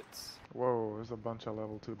mech kits. Whoa, there's a bunch of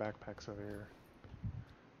level 2 backpacks over here.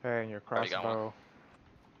 Hey, and your Already got one. crossbow.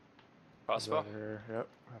 is Crossbow? over here. Yep,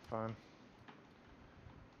 have fun.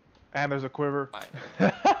 And there's a quiver.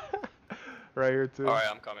 Fine. Right here too. Alright,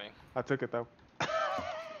 I'm coming. I took it though.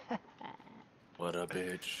 What a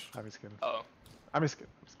bitch. I'm just kidding. Oh, I'm just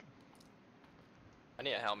kidding. I'm just kidding. I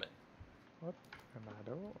need a helmet. What? And I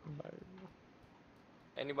don't buy.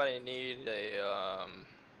 Anybody need a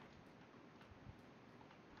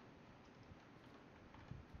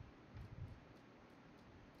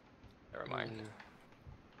Never mind.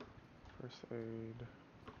 First aid.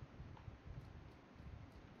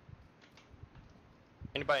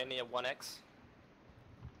 Anybody need a 1X?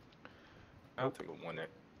 I'll take a 1X.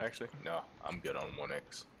 Actually, no, I'm good on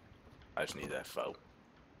 1X. I just need that foe.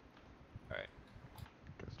 Alright.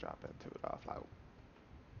 Just drop that $2 out.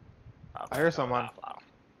 I'll I hear take someone. that.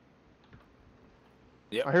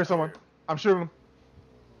 Yep, I hear someone. I'm shooting him.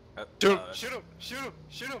 Shoot him! Shoot him! Shoot him!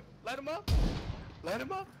 Shoot him! Light him up! Light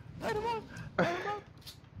him up! Light him up! Light him up!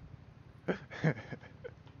 It'd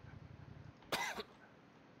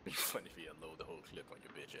be funny if you unload the whole clip on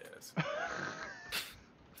your bitch ass.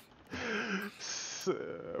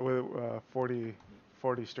 With 40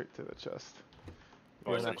 straight to the chest.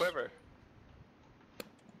 Where's the Yeah. quiver?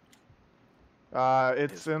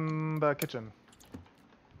 It's in the kitchen.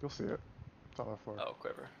 You'll see it. It's on the floor. Oh,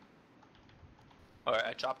 quiver. Alright,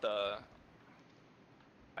 I dropped a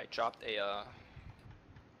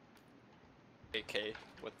AK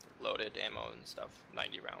with loaded ammo and stuff.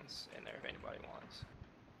 90 rounds in there if anybody wants.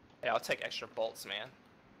 Hey, I'll take extra bolts, man.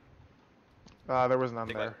 There was none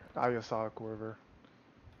Think there. I just saw a quiver.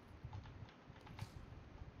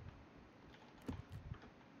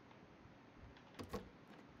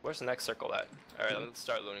 Where's the next circle at? Alright, let's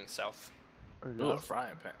start looting south. There you Ooh, go. a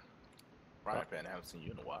frying pan. Frying pan, I haven't seen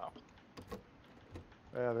you in a while.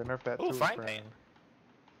 Yeah, they nerfed that Ooh, too. frying pan.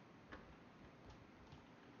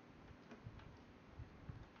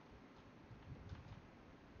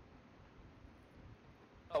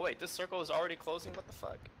 Oh wait, this circle is already closing? What the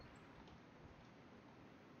fuck?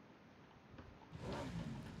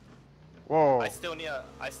 Whoa. I still need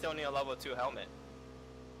a level 2 helmet.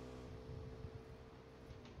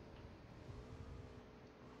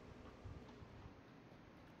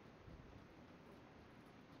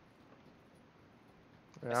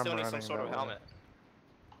 Yeah, I still I'm need some running sort of that way. helmet.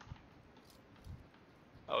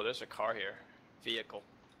 Oh, there's a car here. Vehicle.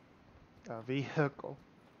 A vehicle.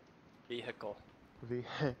 Vehicle.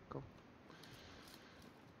 Vehicle.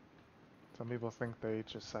 Some people think the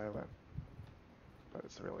H is silent, but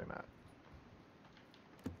it's really not.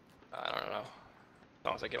 I don't know. As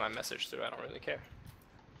long as I get my message through, I don't really care.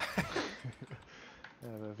 Yeah,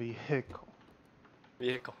 the vehicle.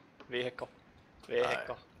 Vehicle. Vehicle.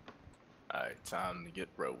 Vehicle. Alright, time to get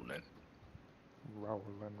rolling. Rolling.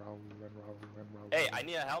 Hey, I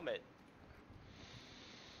need a helmet.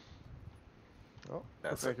 Oh,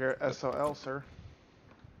 That's looks like you're SOL, sir.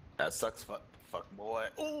 That sucks, fuck boy.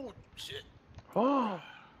 Oh, shit. Oh.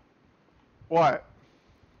 What?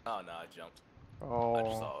 Oh, no, I jumped. I just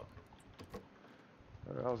Oh. saw it.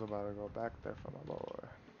 I was about to go back there for my boy.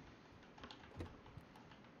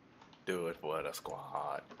 Do it for the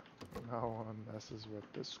squad. No one messes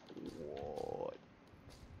with the squad.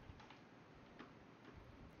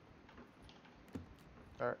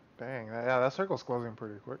 Alright, dang. Yeah, that circle's closing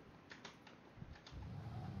pretty quick.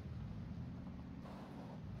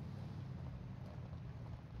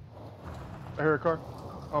 I hear a car.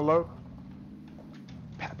 Unload.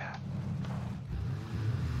 Pat, pat.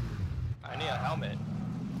 I need a helmet.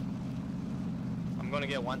 I'm gonna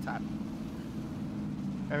get one tap.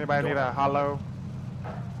 Anybody need a hollow?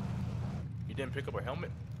 You didn't pick up a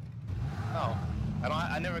helmet? Oh,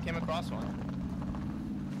 I never came across one.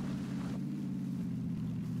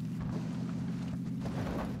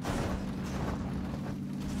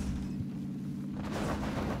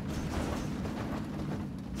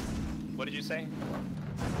 What did you say?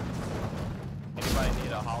 Anybody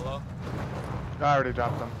need a hollow? I already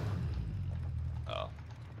dropped them. Oh,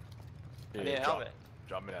 Yeah, I need a helmet.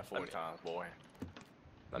 Drop me that 4 times, boy.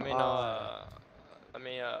 Let me know. Let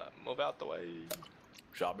me move out the way.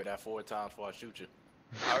 Drop me that 4 times before I shoot you.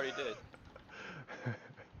 I already did.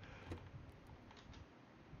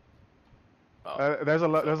 Oh, There's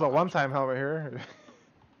a one-time helmet here.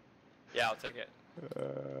 Yeah, I'll take it.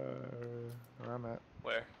 Where I'm at,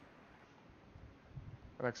 Where?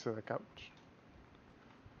 next to the couch,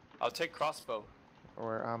 I'll take crossbow.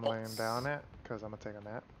 where I'm laying down at, cause I'm gonna take a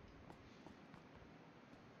nap.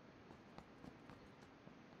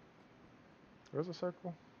 Where's the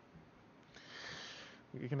circle?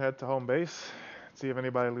 You can head to home base, see if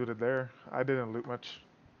anybody looted there. I didn't loot much.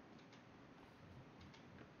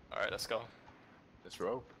 Alright, let's go. Let's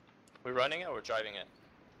roll. We running it or we're driving it?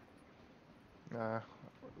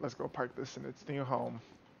 Let's go park this in its new home.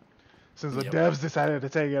 Since the Yep. devs decided to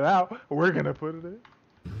take it out, we're gonna put it in.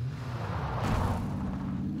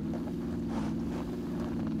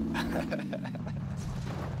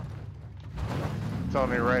 It's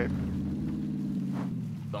only right.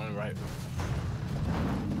 It's only right.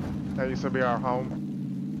 That used to be our home.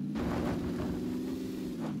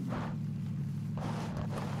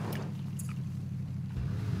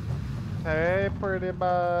 Hey, pretty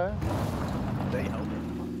boy. They help it.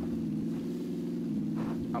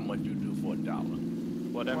 How much you do for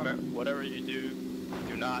 $1? Whatever you do,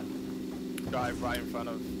 do not drive right in front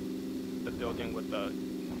of the building with the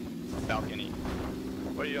balcony.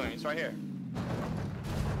 What are you doing? It's right here.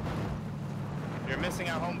 You're missing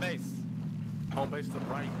our home base. Home base to the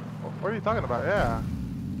right. What are you talking about? Yeah.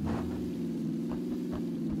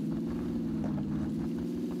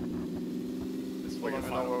 This is Where where your we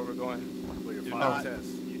know final- where we're going. For your Do final not. test,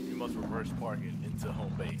 you must reverse park it into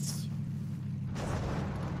home base.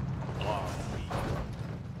 Oh, weak.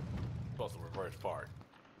 Supposed to reverse park.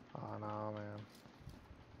 Oh no, man.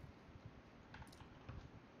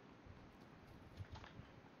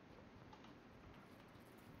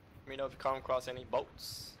 Let me know if you come across any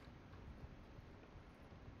boats.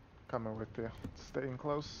 Coming with you. Staying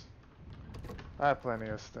close. I have plenty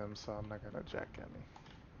of stems, so I'm not gonna jack any.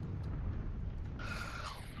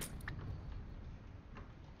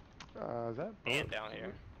 Is that Pan boat? down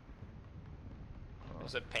here.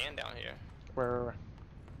 There's a pan down here Where?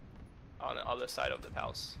 on the other side of the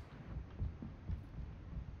house.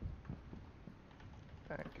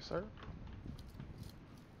 Thank you, sir.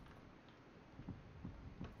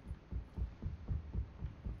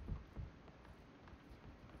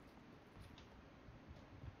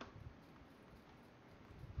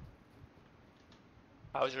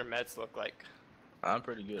 How's your meds look like? I'm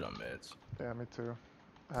pretty good on meds. Yeah, me too.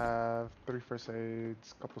 I have 3 first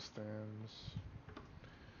aids, couple stems.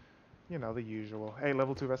 You know, the usual. Hey,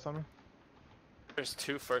 level 2 vest on me? There's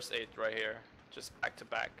 2 first aids right here, just back to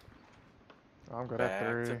back. I'm good Back at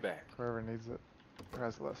 3. to back. Whoever needs it. Or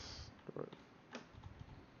has less. Do it.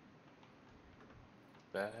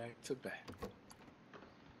 Back to back.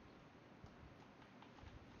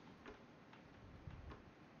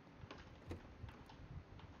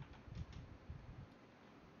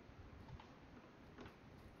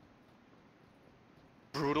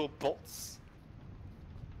 Brutal bolts.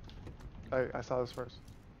 I saw this first.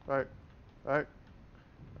 Alright. Alright.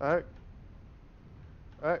 Alright.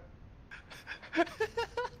 Alright.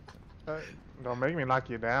 Alright. Don't make me knock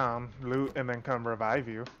you down, loot, and then come revive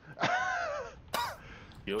you.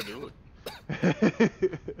 You'll do it.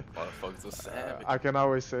 Motherfuckers are savage. I can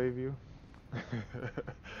always save you.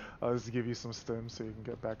 I'll just give you some stems so you can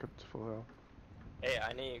get back up to full health. Hey,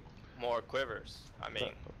 I need more quivers. I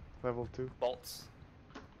mean, Level 2. bolts.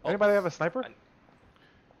 Anybody have a sniper?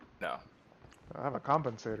 No. I have a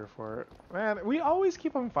compensator for it. Man, we always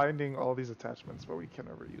keep on finding all these attachments, but we can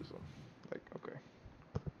never use them. Like, okay.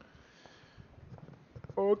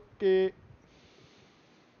 Okay.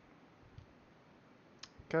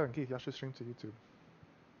 Kevin, Keith, y'all should stream to YouTube.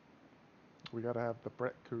 We gotta have the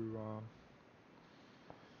Brett crew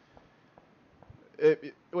on.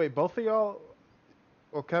 Wait, both of y'all...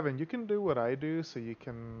 Well, Kevin, you can do what I do, so you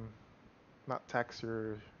can not tax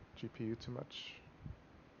your GPU too much.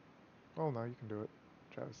 Oh no, you can do it.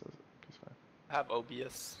 Travis does it. He's fine. I have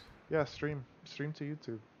OBS. Yeah, stream to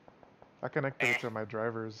YouTube. I connected it to my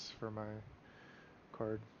drivers for my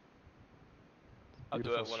card. I'll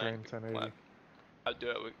do it Beautiful when strain I 1080. I'll do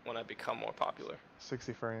it when I become more popular.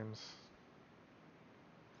 60 frames.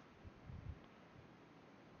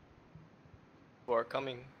 Or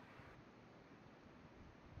coming.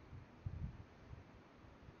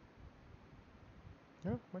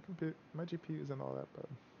 Yeah, my GPU isn't all that bad.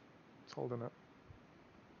 It's holding up.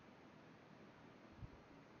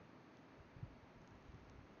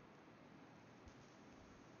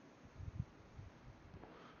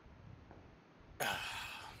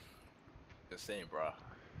 Just saying, bro.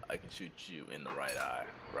 I can shoot you in the right eye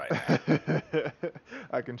right now.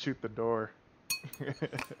 I can shoot the door.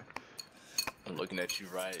 I'm looking at you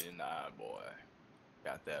right in the eye, boy.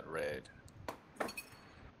 Got that red.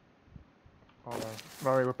 Hold on.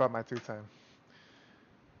 Let me whip out my 2-time.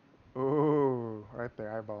 Ooh, right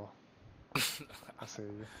there, eyeball. I see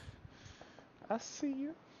you. I see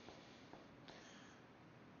you.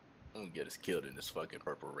 I'm gonna get us killed in this fucking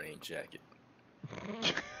purple rain jacket.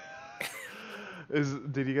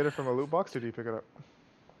 Did you get it from a loot box or did you pick it up?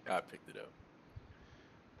 I picked it up.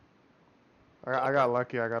 I got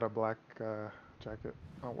lucky. I got a black jacket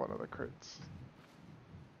on one of the crates.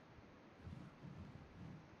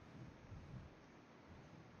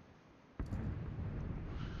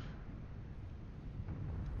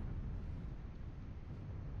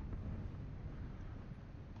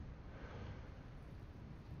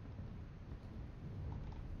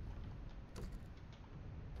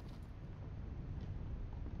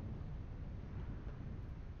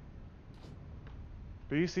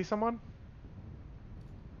 Do you see someone?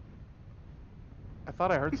 I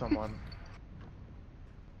thought I heard someone.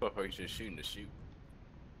 Motherfucker's just shooting to shoot.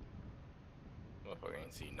 Motherfucker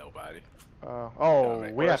ain't seen nobody. Oh,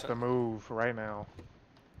 we have to move right now.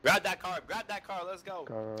 Grab that car, let's go.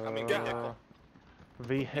 I mean, vehicle.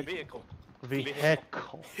 Vehicle.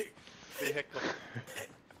 Vehicle.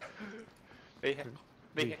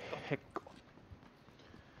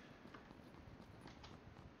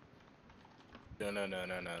 No,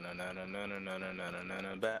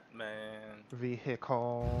 Batman.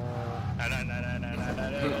 Vehicle.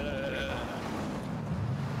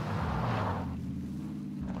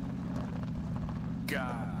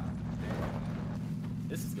 God.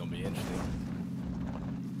 This is gonna be interesting.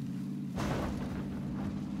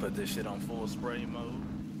 Put this shit on full spray mode.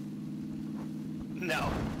 No.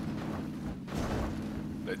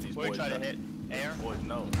 Let these We're boys trying to know. hit air. Boys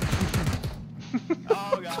know.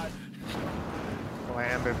 Oh god.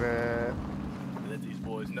 Landed it. Let these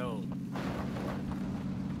boys know.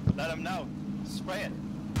 Let them know. Spray it.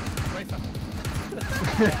 Spray something.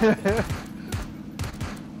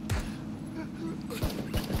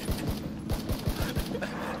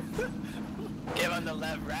 Give him the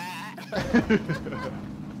left, right.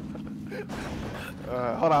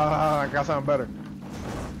 Hold on, I got something better.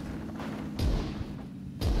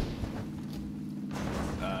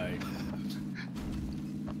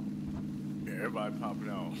 Everybody popping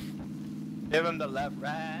on. Give him the left,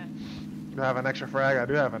 right. Do I have an extra frag? I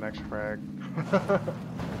do have an extra frag.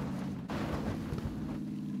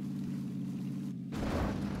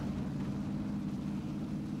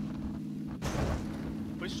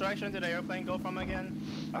 Which direction did the airplane go from again?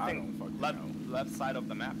 I think left side of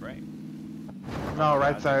the map, right? No,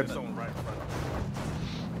 right side. It's on right in front.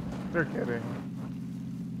 They're kidding.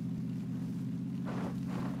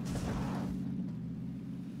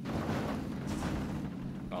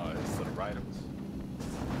 Oh, it's to the right of us.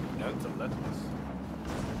 No, it's to the left of us.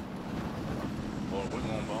 Or we're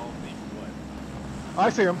going ball deep. What? I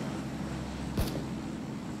see him.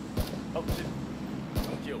 Oh shit.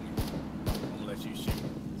 Don't kill me. I'm gonna let you shoot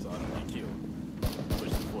so I don't get killed.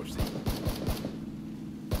 Push the force seat.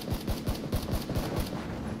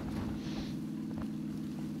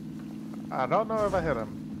 I don't know if I hit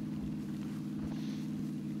him.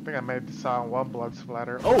 I think I maybe saw one blood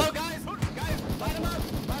splatter. Oh! Oh, guys, light him up!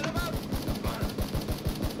 Light him up!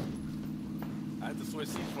 I have to switch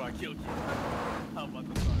seats before I kill you. How about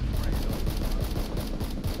the sun?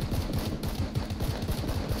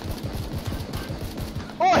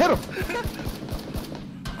 Oh, I hit him!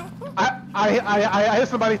 I hit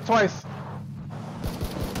somebody twice.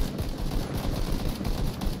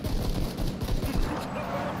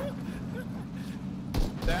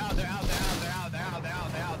 They're out.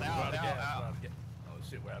 Oh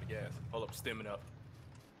shit, we're out of gas. Hold up, stemming up.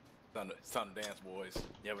 It's time to dance, boys.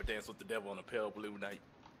 You ever dance with the devil on a pale blue night?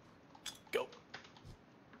 Go.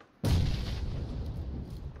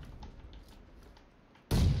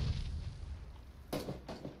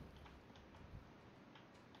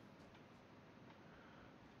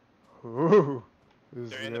 Ooh.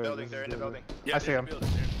 They're in the building, they're in the building. Yeah, I see him. They're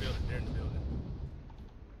in the building.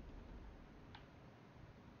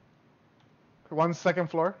 1 second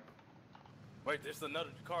floor. Wait, there's another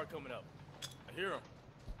car coming up. I hear him.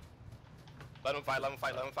 Let him fight.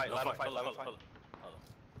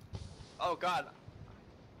 Oh god.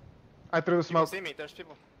 I threw the People smoke. see me, there's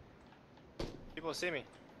people. People see me.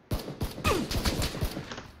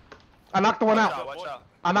 I knocked one out. Watch out.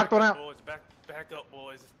 I knocked one out. Boys, back up,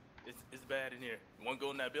 boys. It's bad in here. You want to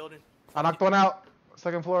go in that building? I knocked one out.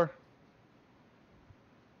 Second floor.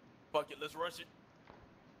 Fuck it, let's rush it.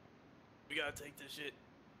 We gotta take this shit.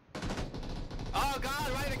 Oh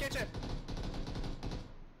god, right in the kitchen.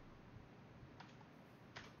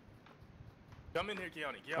 Come in here,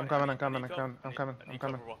 Keanu. I'm coming. I need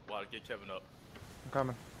cover while I get Kevin up. I'm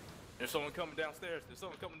coming. There's someone coming downstairs.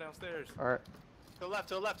 Alright. To the left.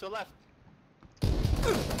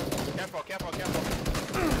 Careful.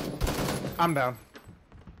 I'm down.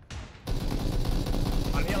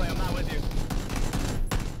 I'm healing, I'm not with you.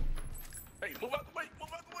 Hey, move out the way.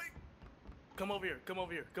 Come over here. Come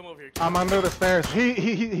over here. Come over here. I'm under the stairs.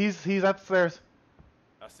 He's at the stairs.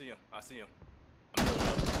 I see him. I see him. I'm healing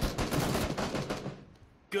up.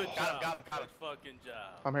 Good job. Got him. Good fucking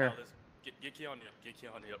job. I'm here. Now let's get Keone up. Get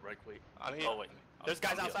Keone up right quick. I'm here. Oh wait. There's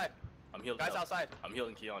guys outside. I'm healing. Guys up. outside. I'm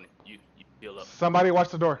healing Keone. You heal up. Somebody watch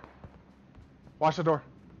the door. Watch the door.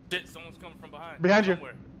 Shit, someone's coming from behind. Behind you.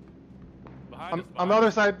 Somewhere. Behind us. On the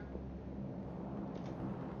other side.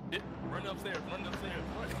 Run upstairs. Run upstairs. Run upstairs.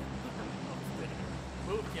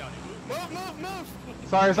 Move, Keone. Move.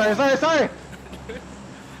 Sorry.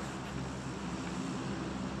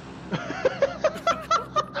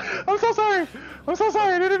 I'm so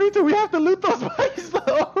sorry. I didn't mean to. We have to loot those bodies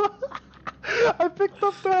though. I picked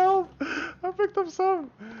up the help. I picked up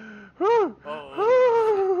some.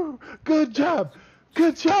 Good job.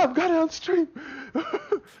 Got it on stream.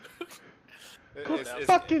 Good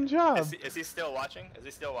fucking job. Is he still watching?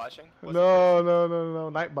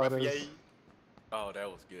 No. Nightbot is. Yeah. Oh, that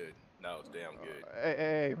was good. That was damn good.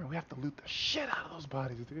 Hey, man, we have to loot the shit out of those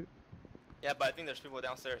bodies, dude. Yeah, but I think there's people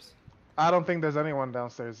downstairs. I don't think there's anyone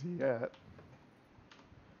downstairs yet.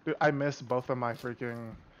 Dude, I missed both of my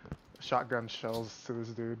freaking shotgun shells to this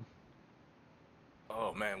dude.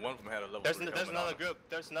 Oh man, one of them had a level. There's another group.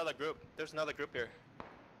 There's another group here.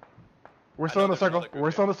 We're still in the circle.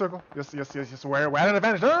 Yes. We're at an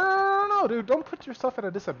advantage. No, dude. Don't put yourself at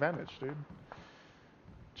a disadvantage, dude.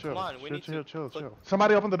 Chill. Come on, we need to chill.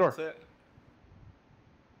 Somebody open the door.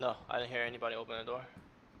 No, I didn't hear anybody open the door.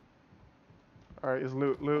 Alright, is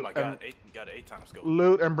loot. Oh my god, you got an 8x scope.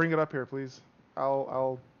 Loot and bring it up here, please.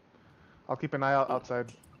 I'll keep an eye out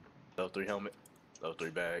outside. Level 3 helmet. Level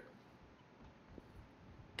 3 bag.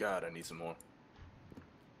 God, I need some more.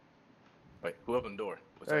 Wait, who opened the door?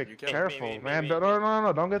 What's Hey, up? You careful, man.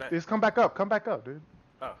 No. Don't get. Just come back up, dude.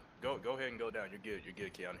 Oh, go ahead and go down. You're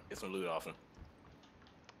good, Keone. Get some loot off him.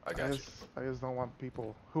 I got you. I just don't want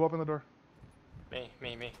people. Who opened the door? Me.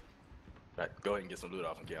 Right, go ahead and get some loot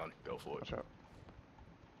off him, Keone. Go for it. Watch out.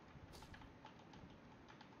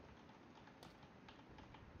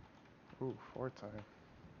 Ooh, 4 time.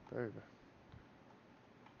 Baby.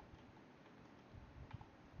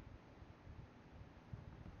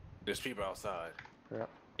 There's people outside. Yeah.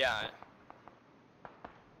 Yeah.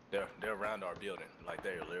 They're around our building. Like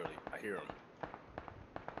they're literally. I hear them.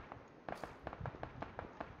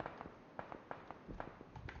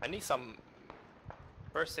 I need some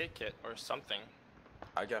first aid kit or something.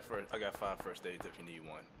 I got 5 first aids if you need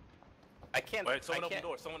one. I can't. Wait, someone open the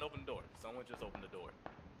door. Someone just opened the door.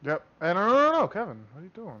 Yep. And no, Kevin. What are you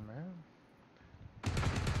doing, man?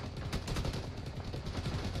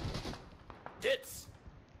 Jits.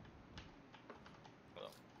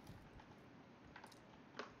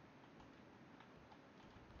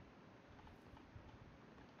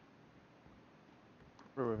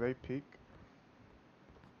 Ooh, they peek.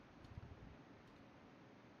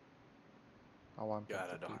 I want them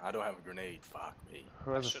God, to peek. I don't have a grenade. Fuck me.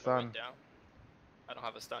 Who has a Should've stun? went down. I don't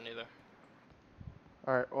have a stun either.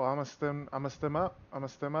 Alright, well I'm a stim up.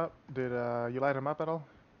 Did you light him up at all?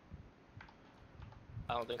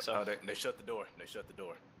 I don't think so. Oh, they shut the door.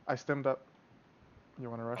 I stimmed up. You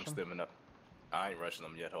wanna rush I'm him? stimming up. I ain't rushing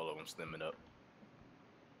them yet. Hold on, I'm stimming up.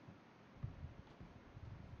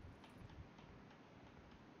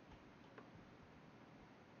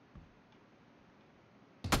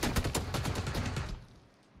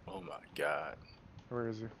 Oh my god. Where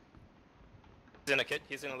is he?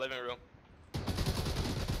 He's in the living room.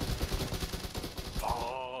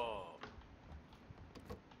 Oh.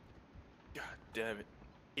 God damn it.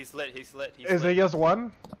 He's lit. Is it just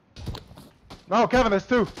one? No, Kevin, there's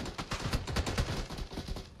 2.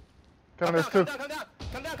 Kevin, there's 2. Come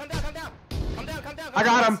down. I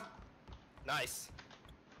got him. Nice.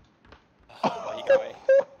 Oh, he got me.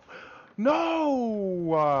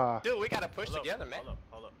 No. Dude, we gotta push together, man.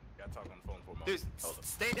 Hold up. Gotta talk on the phone for a moment. Dude, Hold up.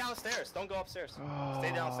 stay downstairs. Don't go upstairs. Oh,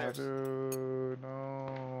 Stay downstairs. Dude, no.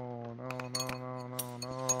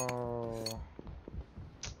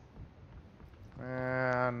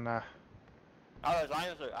 Man. I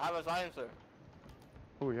have a silencer.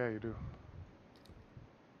 Oh yeah, you do.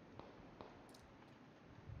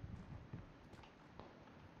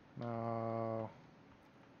 No.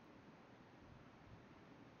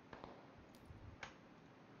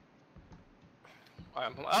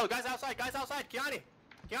 Oh, guys outside. Keone,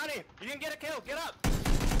 you didn't get a kill. Get up.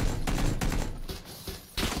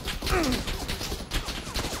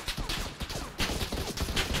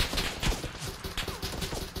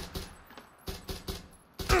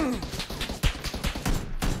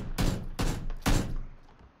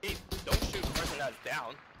 Hey, don't shoot the person that's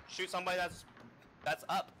down. Shoot somebody that's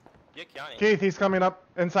up. Get Keone. Keith, he's coming up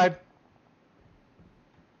inside.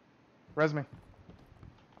 Res me.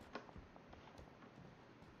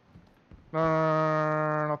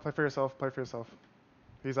 No, play for yourself. Play for yourself.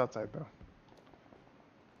 He's outside though.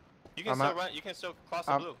 You can still run. You can still cross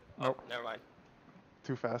the blue. Nope. Oh, never mind.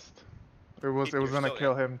 Too fast. It was gonna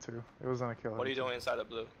kill him too. It was gonna kill him. What are you doing inside the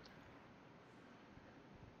blue?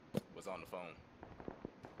 Was on the phone.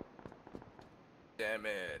 Damn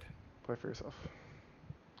it. Play for yourself.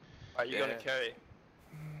 Are you gonna carry?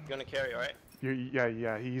 You're gonna carry, right?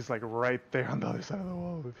 Yeah. He's like right there on the other side of the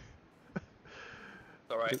wall.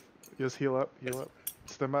 All right. Just heal up.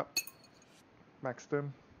 Stim up. Max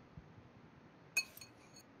stim.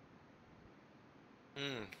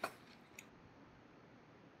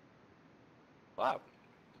 Wow.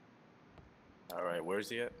 All right, where's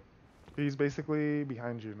he at? He's basically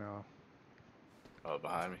behind you now. Oh,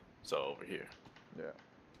 behind me. So over here. Yeah.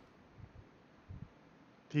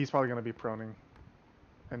 He's probably gonna be proning.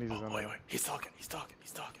 And he's gonna. Wait. He's talking.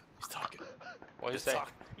 What did you say?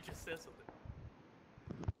 He just said something.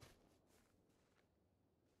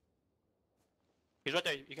 He's right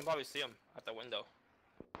there. You can probably see him at the window.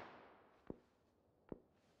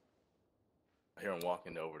 I hear him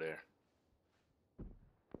walking over there.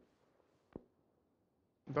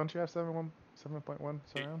 Don't you have 7.1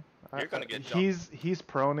 surround? You're gonna get jumped. He's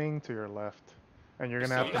proning to your left, and you're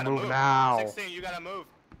gonna have to move move now. 16, you gotta move.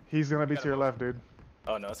 He's gonna be to your left, dude.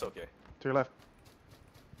 Oh no, it's okay. To your left.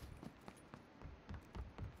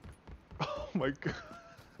 Oh my god.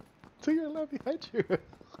 To your left, behind you.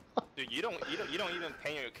 Dude, you don't even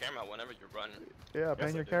pan your camera whenever you're running. Yeah,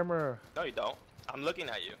 pan your camera. No, you don't. I'm looking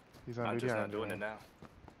at you. He's on I'm video. just not doing it now.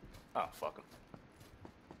 Oh, fuck him.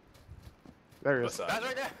 There he is. That's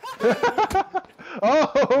right there.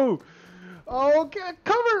 Oh! Oh, get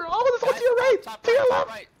cover! Oh, this one's to your right! Top To your top left!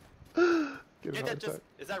 right. Get Yeah, him that out just, of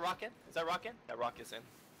is that rocking? Is that rocking? That rocket's in.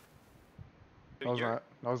 Dude, No, it's not.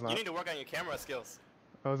 No, it's not. You need to work on your camera skills.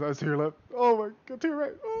 That was to your left. Oh my god, to your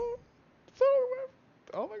right. Oh, so left.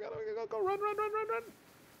 Oh my god, go, run.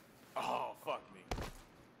 Oh, fuck me.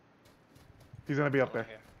 He's gonna be up there.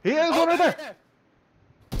 Here. He is one right there.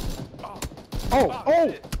 Oh.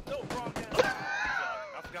 Shit. No, wrong down.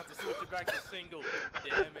 I forgot to switch it back to single.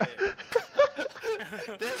 Damn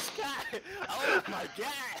it. This guy. Oh my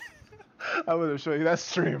god. I would have shown you that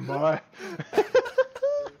stream, boy.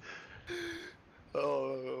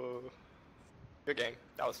 Oh. Good game.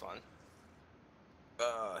 That was fun.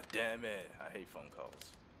 Damn it. I hate phone calls.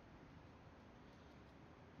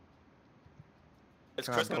 Is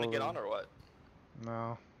Chris gonna get on or what?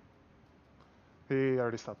 No. He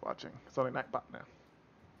already stopped watching. It's only Nightbot now.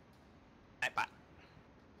 Nightbot.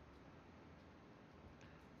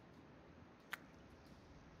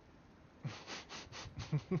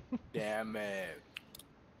 Damn it.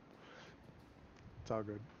 It's all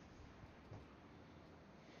good.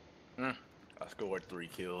 I scored 3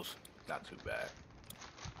 kills. Not too bad.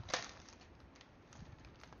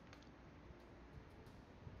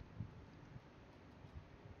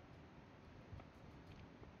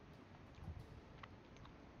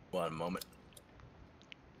 One moment.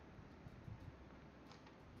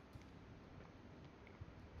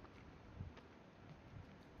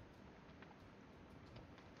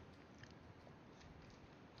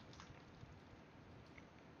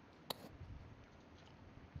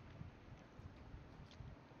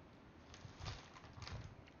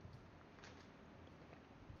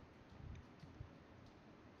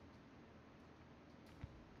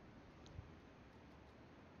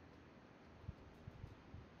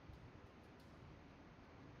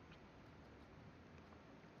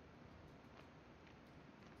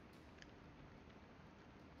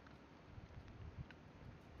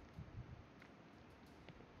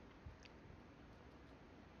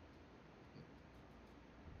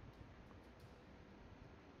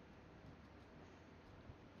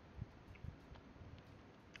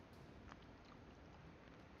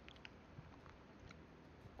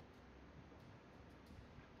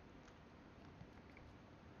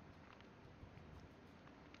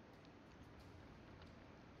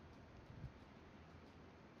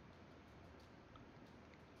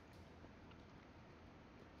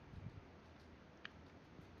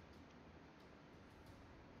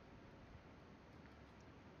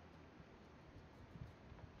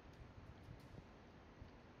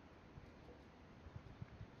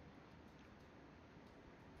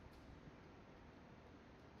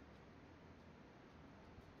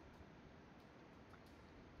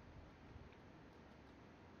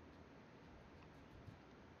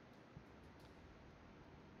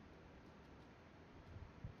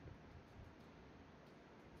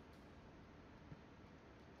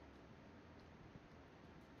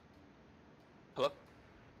 Hello?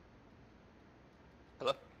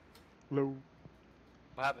 Low.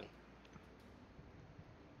 What happened?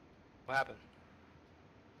 What happened?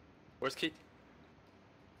 Where's Keith?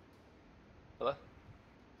 Hello?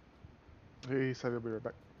 He said he'll be right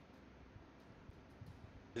back.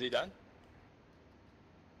 Is he done?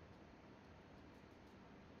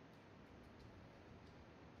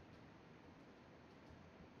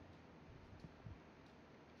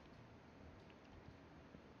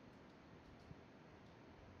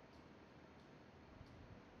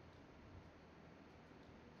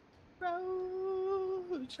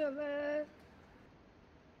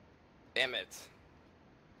 Damn it.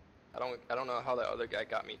 I don't know how that other guy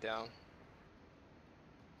got me down.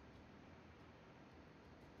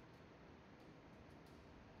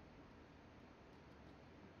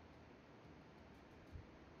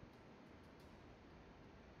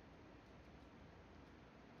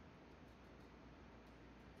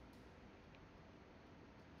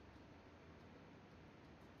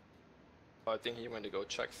 Oh, I think he went to go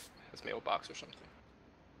check his mailbox or something.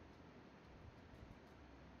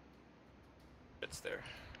 It's there.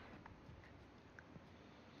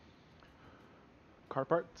 Car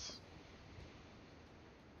parts.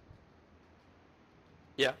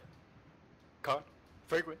 Yeah. Car.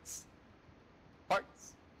 Fragrance.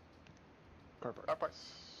 Parts. Car parts. Car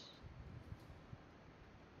parts.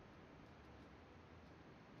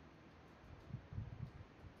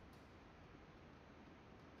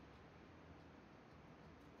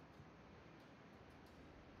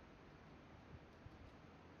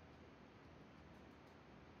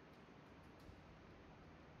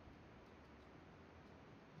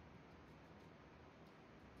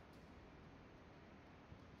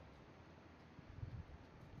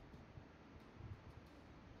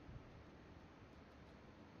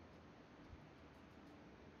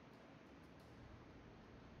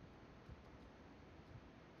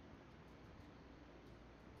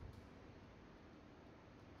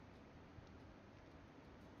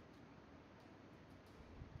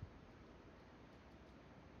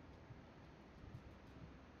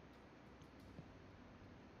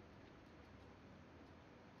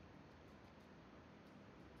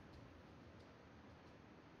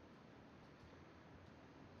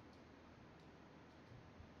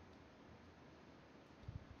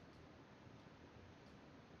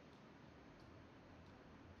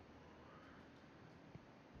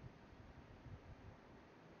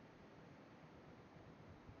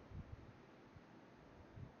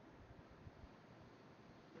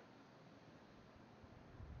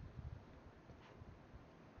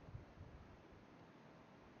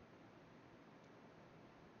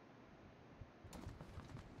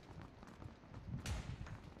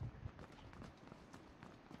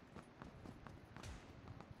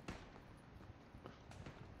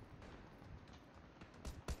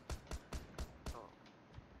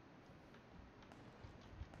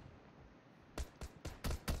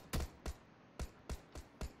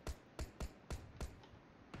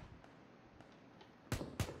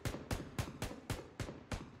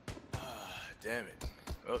 Damn it.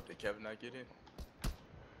 Oh, did Kevin not get in?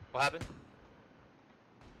 What happened?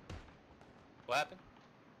 What happened?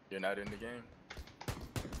 You're not in the game?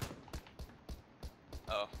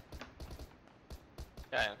 Oh.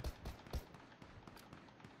 Yeah, I am.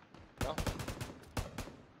 No?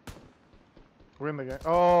 We're in the game.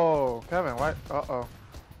 Oh, Kevin, what? Uh-oh.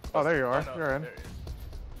 Oh, there you are. no, You're in. there it is.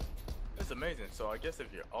 It's amazing. So I guess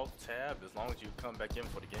if you're alt-tab, as long as you come back in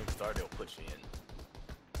before the game starts, it'll put you in.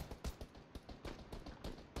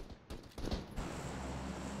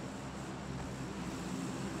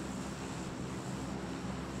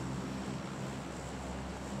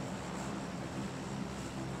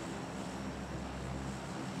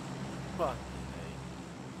 Fuck.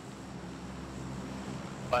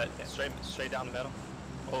 But straight down the middle.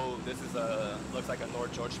 Oh, this is looks like a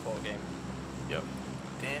North George Bowl game. Yep.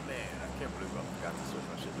 Damn man, I can't believe I forgot to switch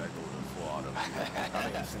my shit back over to full auto.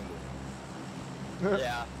 I mean single.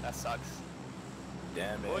 Yeah, that sucks.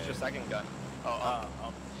 Damn man. What was your second gun? Oh,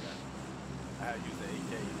 Yeah. I had used the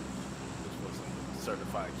AK, which was some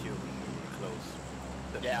certified kill when we were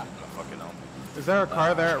close. Yeah. My fucking own. Is there a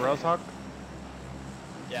car there at Rosehawk?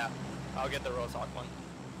 yeah. I'll get the Rosehawk one.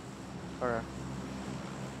 Okay.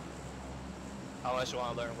 Unless you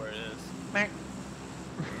want to learn where it is.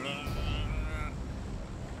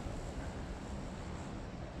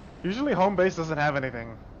 Usually home base doesn't have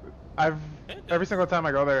anything. Every single time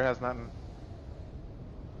I go there, it has nothing.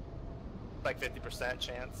 Like 50%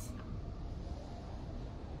 chance.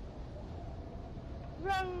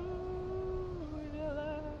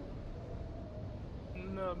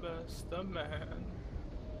 The best of man.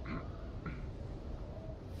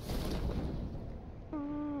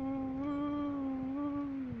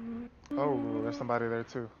 somebody there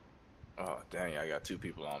too. Oh dang! I got 2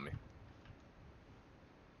 people on me.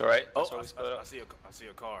 All right. Oh, That's where we split up. I see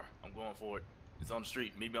a car. I'm going for it. It's on the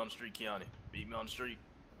street. Meet me on the street, Keanu. Meet me on the street.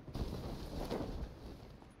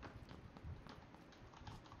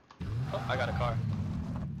 Oh, I got a car.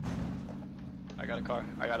 I got a car.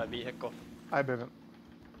 I got a vehicle. I didn't.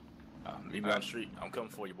 Meet me on the street. I'm coming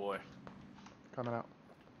for you, boy. Coming out.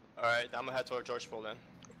 All right, I'm gonna head toward Georgetown then.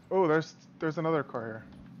 Oh, there's another car here.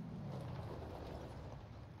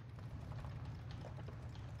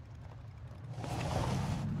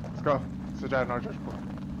 Let's go. So drive North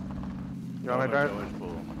Georgetown. You want me to drive?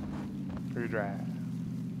 Or you drive?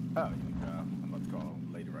 Oh, you drive. I'm about to call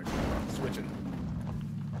lady right now. Switching.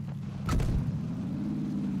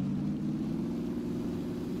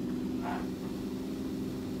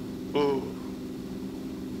 Ooh.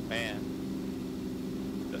 Man.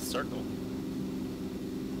 The circle.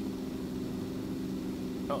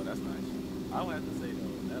 Oh, that's nice. I would have to say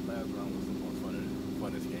though, that last round was the more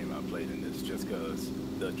funnest game I played in this, just cause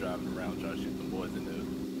the driving around trying to shoot the boys in the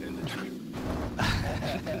Jeep.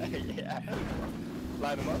 Yeah.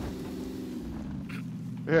 Line them up.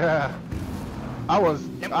 Yeah. I was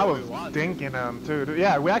we won. dinking them too.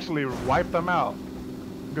 Yeah, we actually wiped them out.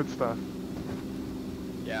 Good stuff.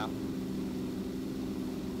 Yeah.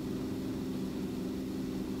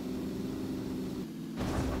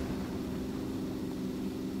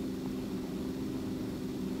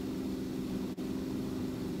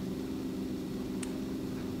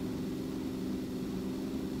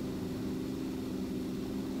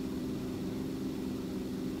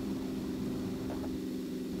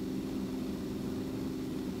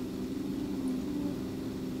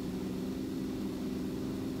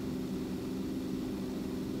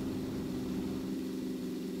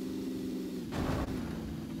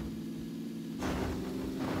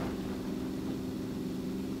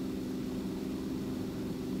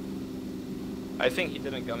 I think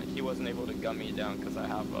he wasn't able to gun me down because I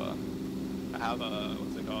have a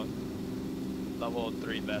what's it called? Level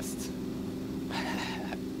 3 vest.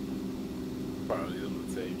 Probably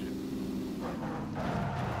doesn't save you.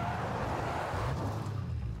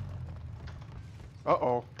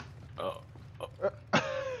 Uh-oh. Oh.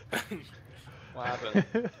 What happened?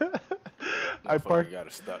 I parked. Got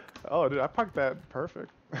it stuck. Oh, dude, I parked that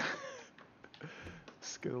perfect.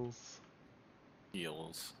 Skills.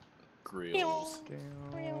 Heels. Grills.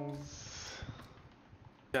 Skills.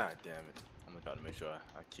 God damn it. I'm gonna try to make sure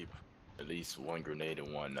I keep at least 1 grenade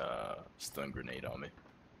and 1 stun grenade on me.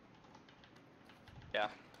 Yeah.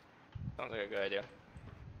 Sounds like a good idea.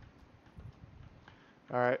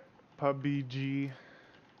 Alright, PUBG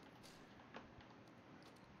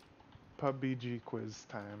quiz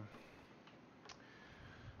time.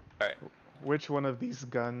 Alright. Which one of these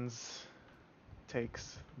guns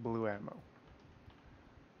takes blue ammo?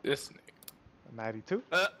 This nigga. The 92?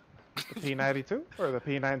 The P92 or the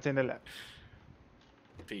P1911?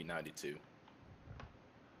 P92.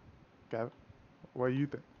 Gavin, what do you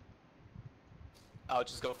think? I'll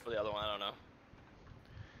just go for the other one. I don't know.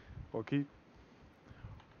 Well, keep.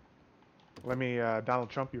 Let me Donald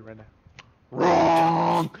Trump you right now.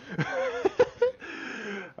 Wrong!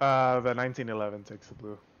 The 1911 takes the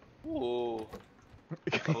blue. Ooh.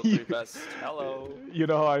 Level 3 vest. Hello. You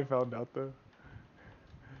know how I found out though?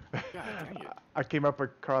 God dang it. I came up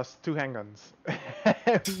across 2 handguns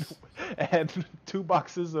and 2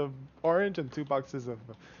 boxes of orange and 2 boxes of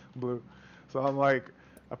blue. So I'm like,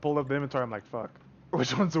 I pulled up the inventory. I'm like, fuck,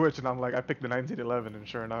 which one's which? And I'm like, I picked the 1911, and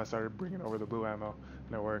sure enough, I started bringing over the blue ammo,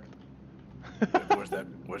 and it worked. Where's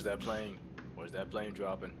that plane? Where's that plane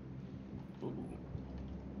dropping? Ooh.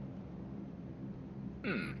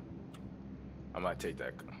 I might take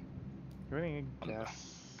that. You any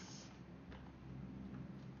guess?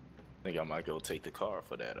 I think I might go take the car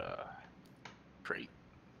for that crate.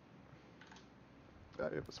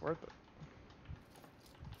 It was worth it.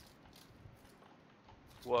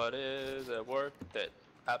 What is it worth it?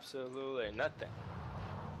 Absolutely nothing.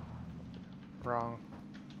 Wrong.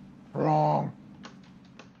 Wrong.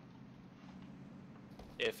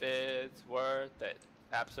 If it's worth it,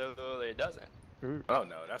 absolutely doesn't. Ooh, Oh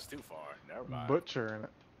no, that's too far. Never mind. butchering it.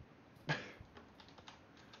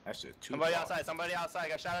 That's just too Somebody far. outside. Somebody outside.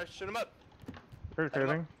 Got shot at. Shoot him up.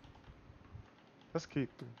 Irritating. Let's keep.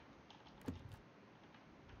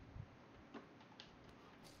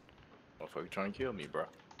 Motherfucker trying to kill me, bro.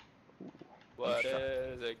 What shot.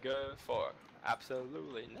 is it good for?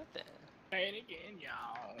 Absolutely nothing. And again,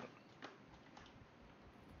 y'all.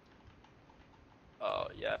 Oh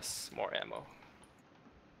yes, more ammo.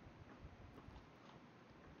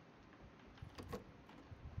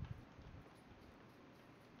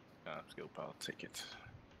 Skill pile ticket.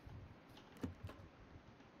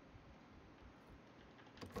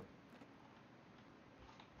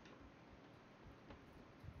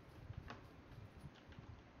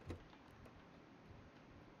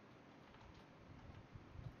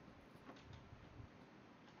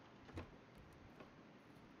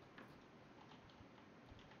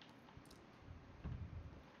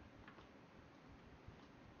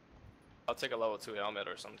 I'll take a level 2 helmet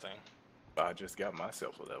or something. I just got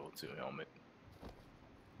myself a level 2 helmet.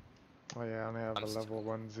 Oh yeah, I only have a level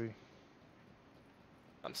 1Z.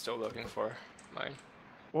 I'm still looking for mine.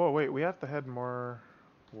 Whoa, wait, we have to head more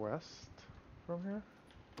west from here?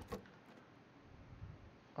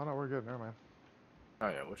 Oh no, we're good, never mind. Oh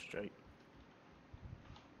yeah, we're straight.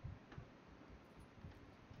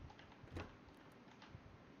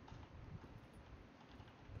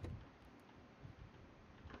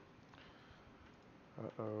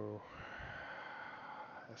 Uh-oh.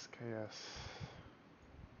 SKS.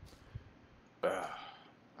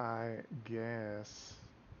 I guess.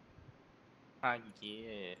 I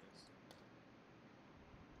guess.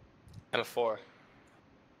 And a 4.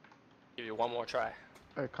 Give you one more try.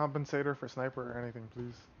 A compensator for sniper or anything,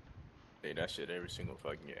 please. Hey, that shit every single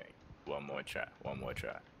fucking game. One more try. One more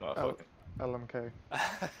try. Motherfucker. LMK.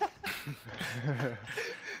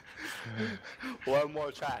 One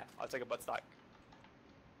more try. I'll take a butt stock.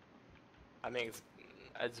 I mean,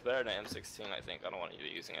 it's better than M16, I think. I don't want you to be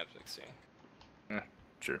using M16.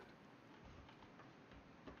 True.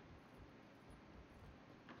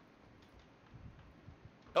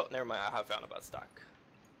 Oh, never mind. I have found a butt stock.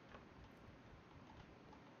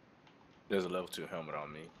 There's a level 2 helmet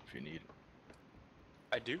on me if you need it.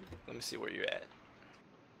 I do. Let me see where you're at.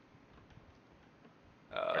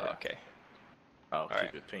 Okay. I'll keep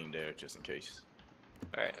Alright. it pinged there just in case.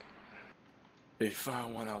 Alright. If you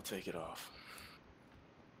find one, I'll take it off.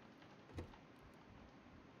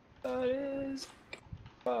 That is...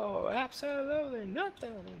 Oh, absolutely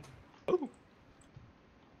nothing. Ooh.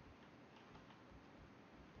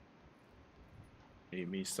 Need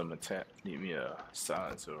me some attack. Need me a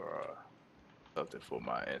silencer or something for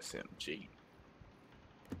my SMG.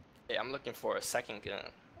 Hey, I'm looking for a second gun.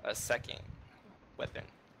 A second weapon.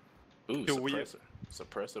 Ooh, Dual wield. suppressor.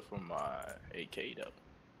 Suppressor for my AK though.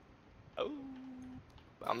 Oh.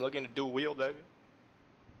 I'm looking to dual wield, baby.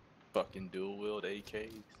 Fucking dual wield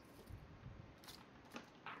AKs.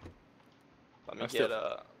 Let me I get still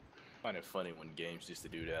a... find it funny when games used to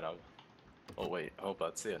do that. Oh wait, I hope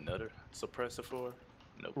I'd say another suppressor for.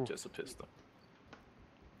 Nope, Ooh. just a pistol.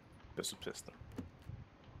 Just a pistol.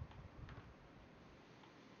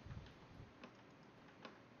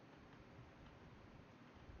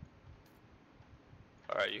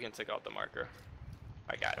 Alright, you can take out the marker.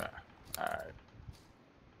 I got it. Alright.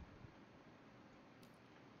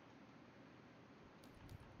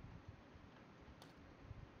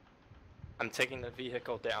 I'm taking the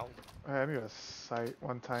vehicle down. I need a sight,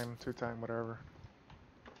 1 time, 2 time, whatever.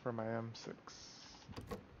 For my M6.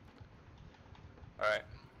 Alright.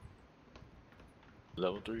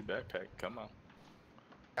 Level 3 backpack, come on.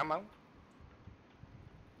 Come on.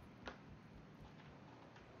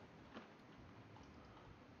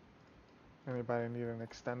 Anybody need an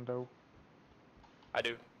extendo? I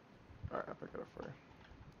do. Alright, I'll pick it up for you.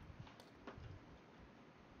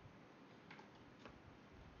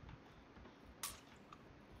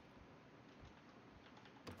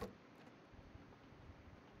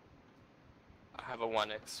 I have a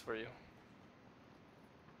 1X for you.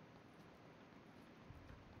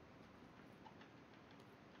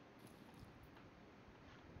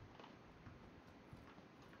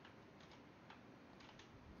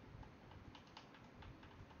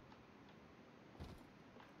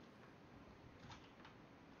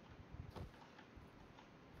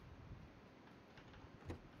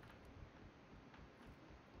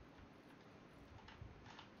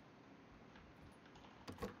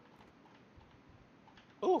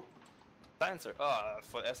 Ooh! Silencer.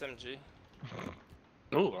 For SMG.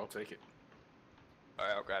 Ooh, I'll take it.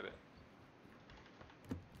 Alright, I'll grab it.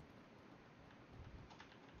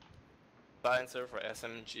 Silencer for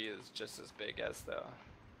SMG is just as big as the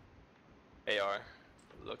AR.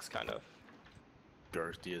 It looks kind of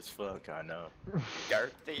Girthy as fuck, I know.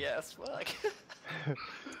 girthy as fuck.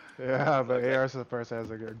 Yeah, but Okay. AR suppressor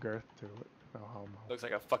has a good girth to it. No homo. Looks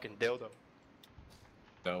like a fucking dildo.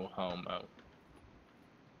 No homo.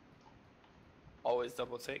 Always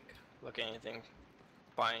double take. Look at anything.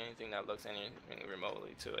 Find anything that looks anything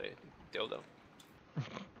remotely to a dildo.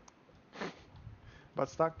 Butt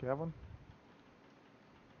stock, you have one?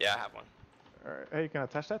 Yeah, I have one. Alright, hey, you can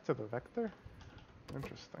attach that to the vector?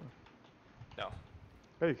 Interesting. No.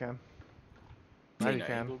 Yeah, you can. Now you An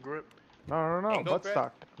can. angle grip? No, Angle grip?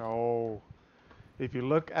 buttstock. No. If you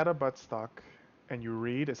look at a buttstock and you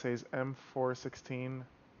read, it says M416, And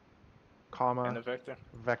comma, a vector?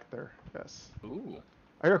 vector. Yes. Ooh.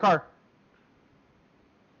 I hear a car.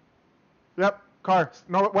 Yep, car.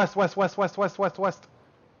 No, west.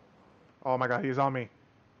 Oh my god, he's on me.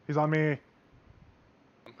 He's on me.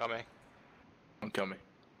 I'm coming. I'm coming.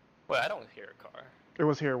 Wait, I don't hear a car. It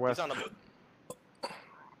was here, west. He's on the.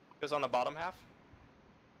 He was on the bottom half.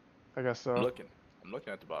 I guess so. I'm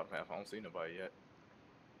looking at the bottom half. I don't see nobody yet.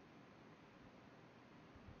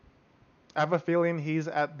 I have a feeling he's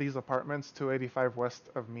at these apartments 285 west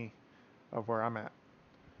of me, of where I'm at.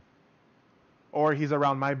 Or he's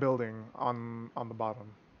around my building on the bottom.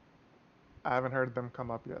 I haven't heard them come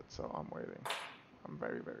up yet, so I'm waiting. I'm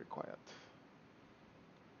very, very quiet.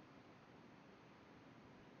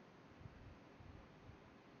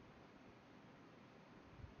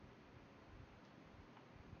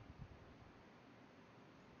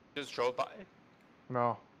 Just drove by.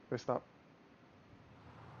 No, they stopped.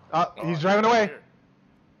 Ah, Oh, he's driving away. here.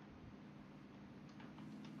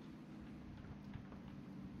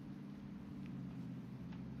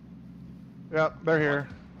 Yep, they're here.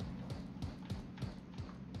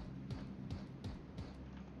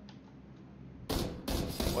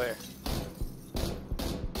 Where?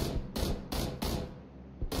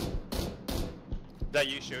 Is that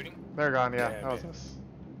you shooting? They're gone, yeah, Yeah, that was man. us.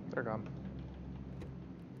 They're gone.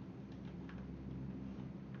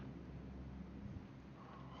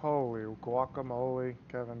 Holy guacamole.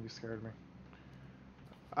 Kevin, you scared me.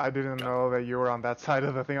 I didn't know that you were on that side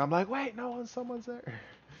of the thing. I'm like, wait, no, someone's there.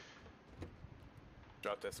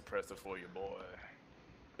 Drop that suppressor for your boy.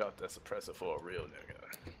 Drop that suppressor for a real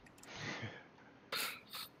nigga.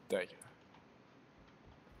 Thank you.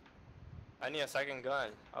 I need a second gun.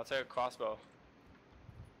 I'll take a crossbow.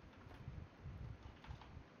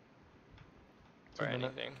 Or Two minute.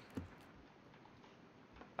 anything.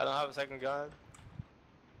 I don't have a second gun.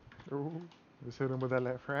 Ooh, just hit him with that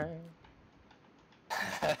left right.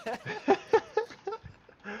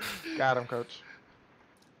 Got him, coach.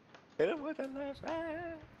 Hit him with a left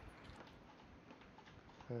right.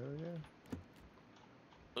 Hell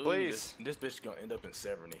yeah. Ooh, Please. This bitch is gonna end up in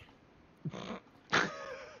Severny.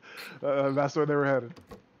 That's where they were headed.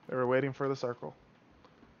 They were waiting for the circle.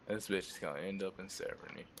 This bitch is gonna end up in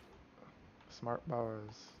Severny. Smart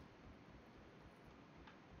boys.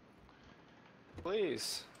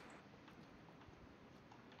 Please.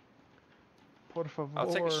 Por favor. I'll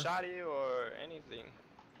take a shot at you or anything.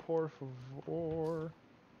 Por favor.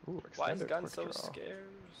 Ooh, Why is extended gun quick so draw.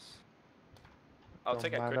 scarce? I'll Don't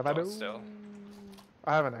take a mind if crypto I do. still.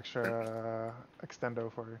 I have an extra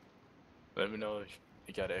extendo for you. Let me know if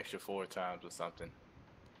you got an extra 4 times or something.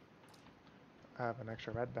 I have an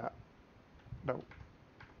extra red dot. No.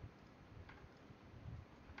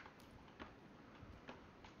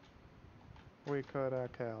 We could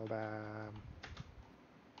have killed them.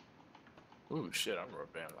 Ooh, shit, I'm rubber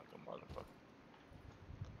band like a motherfucker.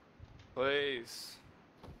 Please.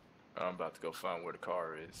 I'm about to go find where the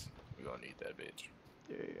car is. We're gonna need that bitch.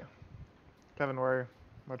 Yeah. Kevin, where are you?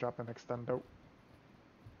 I'm gonna drop an extendo.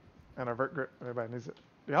 And a vert grip. Everybody needs it.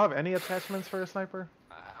 Do y'all have any attachments for a sniper?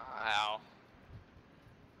 Ow.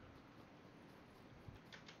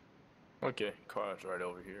 Okay, car's right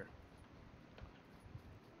over here.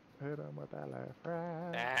 Hit him with that left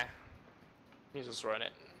right. Nah. You just run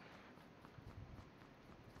it.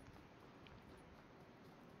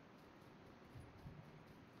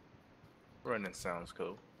 Running sounds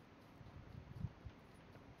cool.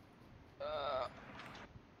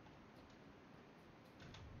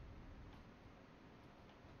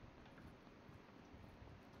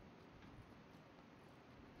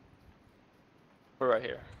 We're right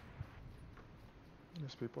here.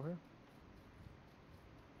 There's people here.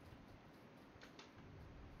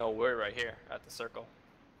 No, we're right here at the circle.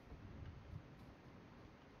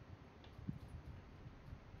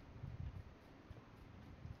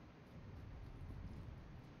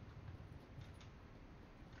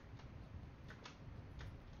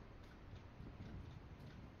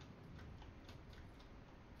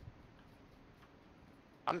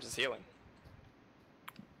 I'm just healing.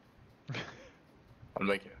 I'm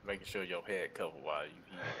making sure your head covered while you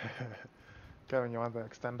eat. Kevin, you want the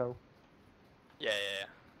extendo? Yeah.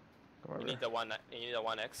 Come over You here. need the one. You need the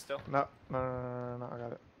 1X still. No, I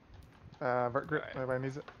got it. Vert grip. Alright. Everybody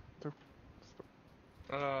needs it too.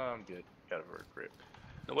 I'm good. Got a vert grip.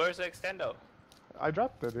 Where's the extendo? I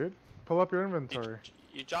dropped it, dude. Pull up your inventory.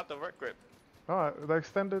 You dropped the vert grip. Oh, the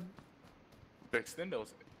extended. The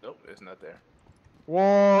extendos. Nope, it's not there.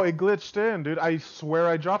 Whoa, it glitched in, dude. I swear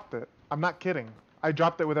I dropped it. I'm not kidding. I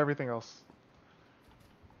dropped it with everything else.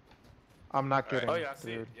 I'm not kidding, Oh yeah, I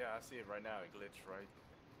see dude. it. Yeah, I see it right now. It glitched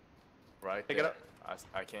right Pick there. it up.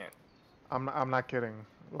 I can't. I'm not kidding.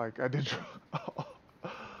 Like I did.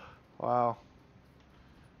 Wow.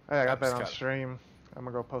 Hey, I got that on stream. I'm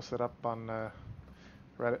gonna go post it up on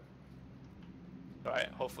Reddit.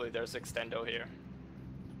 Alright, hopefully there's extendo here.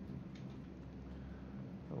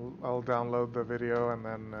 I'll download the video and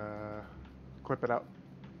then clip it out.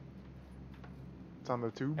 It's on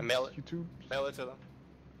the tube. And mail it. YouTube. Mail it to them.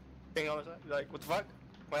 Thing on the side. Like, what the fuck?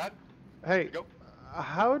 What happened? Hey, Go.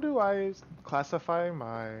 how do I classify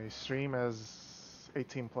my stream as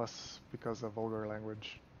 18 plus because of vulgar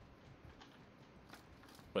language?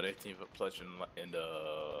 But 18 plus in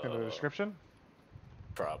the description?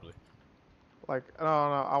 Probably. Like, no,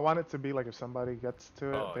 I want it to be like if somebody gets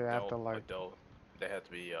to it, they have to like. They have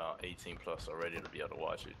to be 18 plus already to be able to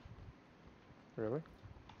watch it. Really?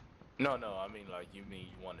 No, I mean like you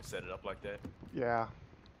want to set it up like that? Yeah.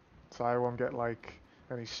 So I won't get like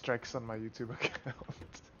any strikes on my YouTube account.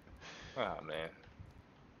 Ah man.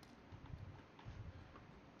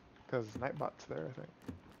 Because Nightbot's there, I think.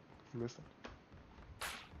 Listen.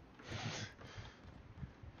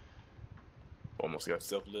 Almost got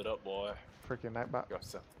yourself lit up, boy. Freaking Nightbot. Got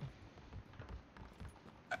yourself.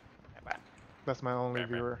 That's my only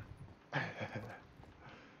viewer.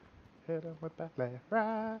 Hit him with that left,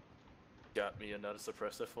 right. Got me another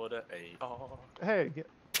suppressor for the AR. Hey,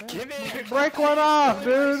 Give me break one off,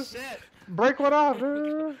 dude. Shit. Break one off,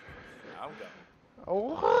 dude. I'm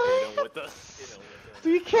going. What? So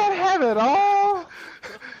you can't have it all.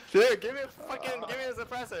 Dude, give me a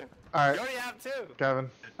suppressor. All right. You already have two. Kevin.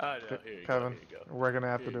 I know. Here you Kevin, go. Here you go. we're gonna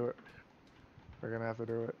have to do it. We're gonna have to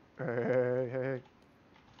do it. Hey.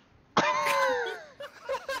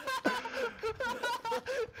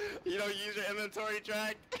 You don't use your inventory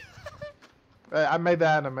track? Hey, I made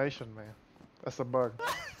that animation, man. That's a bug.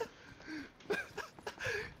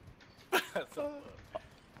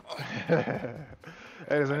 Hey,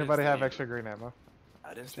 does anybody have extra green ammo?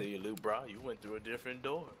 I didn't steal your loot, bro. You went through a different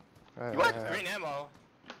door. You want green ammo?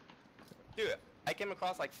 Dude, I came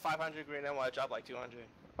across like 500 green ammo, I dropped like 200.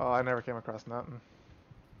 Oh, I never came across nothing.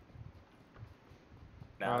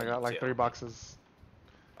 Now I got like 3 boxes.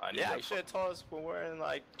 Yeah, you should have told us when we're in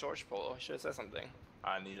like George Polo. You should have said something.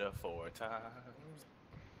 I need a 4 times.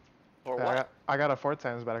 For Yeah, what? I got a 4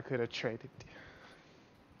 times, but I could have traded.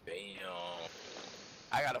 Damn.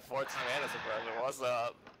 I got a 4 time and a suppressor. What's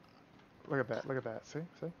up? Look at that. Look at that.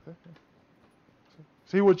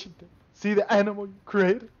 See what you did. See the animal you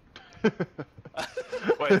created. Wait,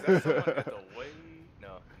 is that someone at the way?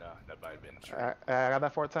 No, that might have been true. I got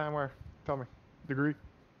that 4 time where? Tell me. Degree.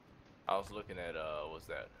 I was looking at what's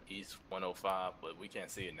that? East 105, but we can't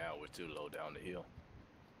see it now. We're too low down the hill.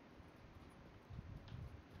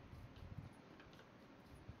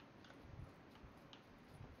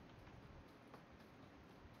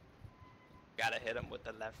 Gotta hit him with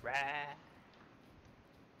the left right.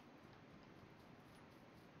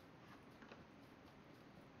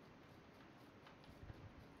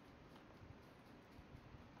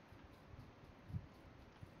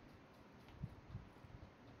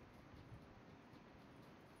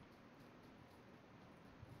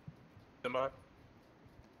 Somebody?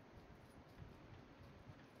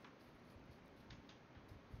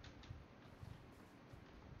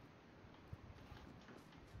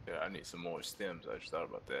 Yeah, I need some more stems. I just thought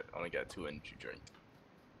about that. I only got 2 energy drinks.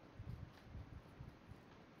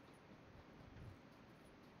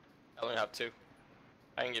 I only have 2.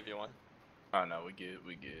 I can give you 1. Oh no, we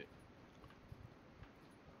good.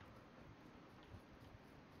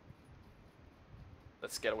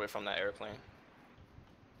 Let's get away from that airplane.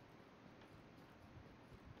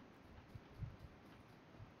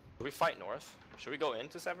 Should we fight north? Should we go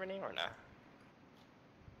into 70 or not?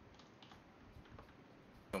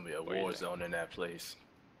 It's gonna be a war zone in that place.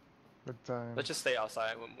 Good time. Let's just stay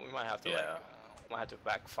outside. We might have to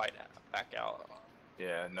back out.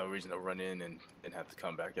 Yeah, no reason to run in and have to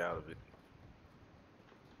come back out of it.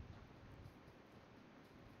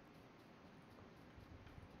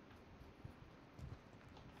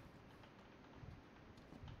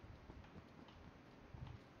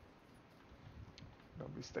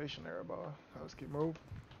 Don't be stationary, boy. Let's keep moving.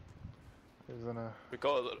 He's gonna We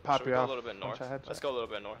go a little. pop Should we you go off. a little bit north? Let's go a little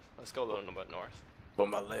bit north. But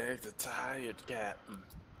my legs are tired, Captain.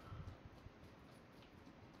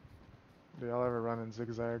 Do y'all ever run in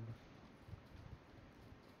zigzag?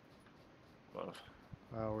 Well,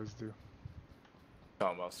 I always do.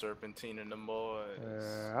 talking about serpentine and them boys.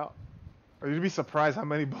 Yeah. You'd be surprised how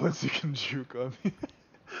many bullets you can juke on me.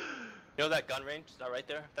 You know that gun range? That right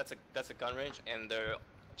there? That's a gun range, and there are a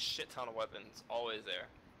shit ton of weapons always there,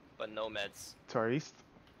 but no meds. To our east.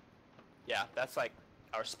 Yeah, that's like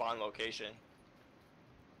our spawn location.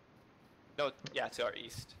 No, yeah, to our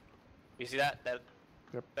east. You see that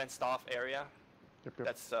Yep. fenced off area? Yep.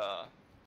 That's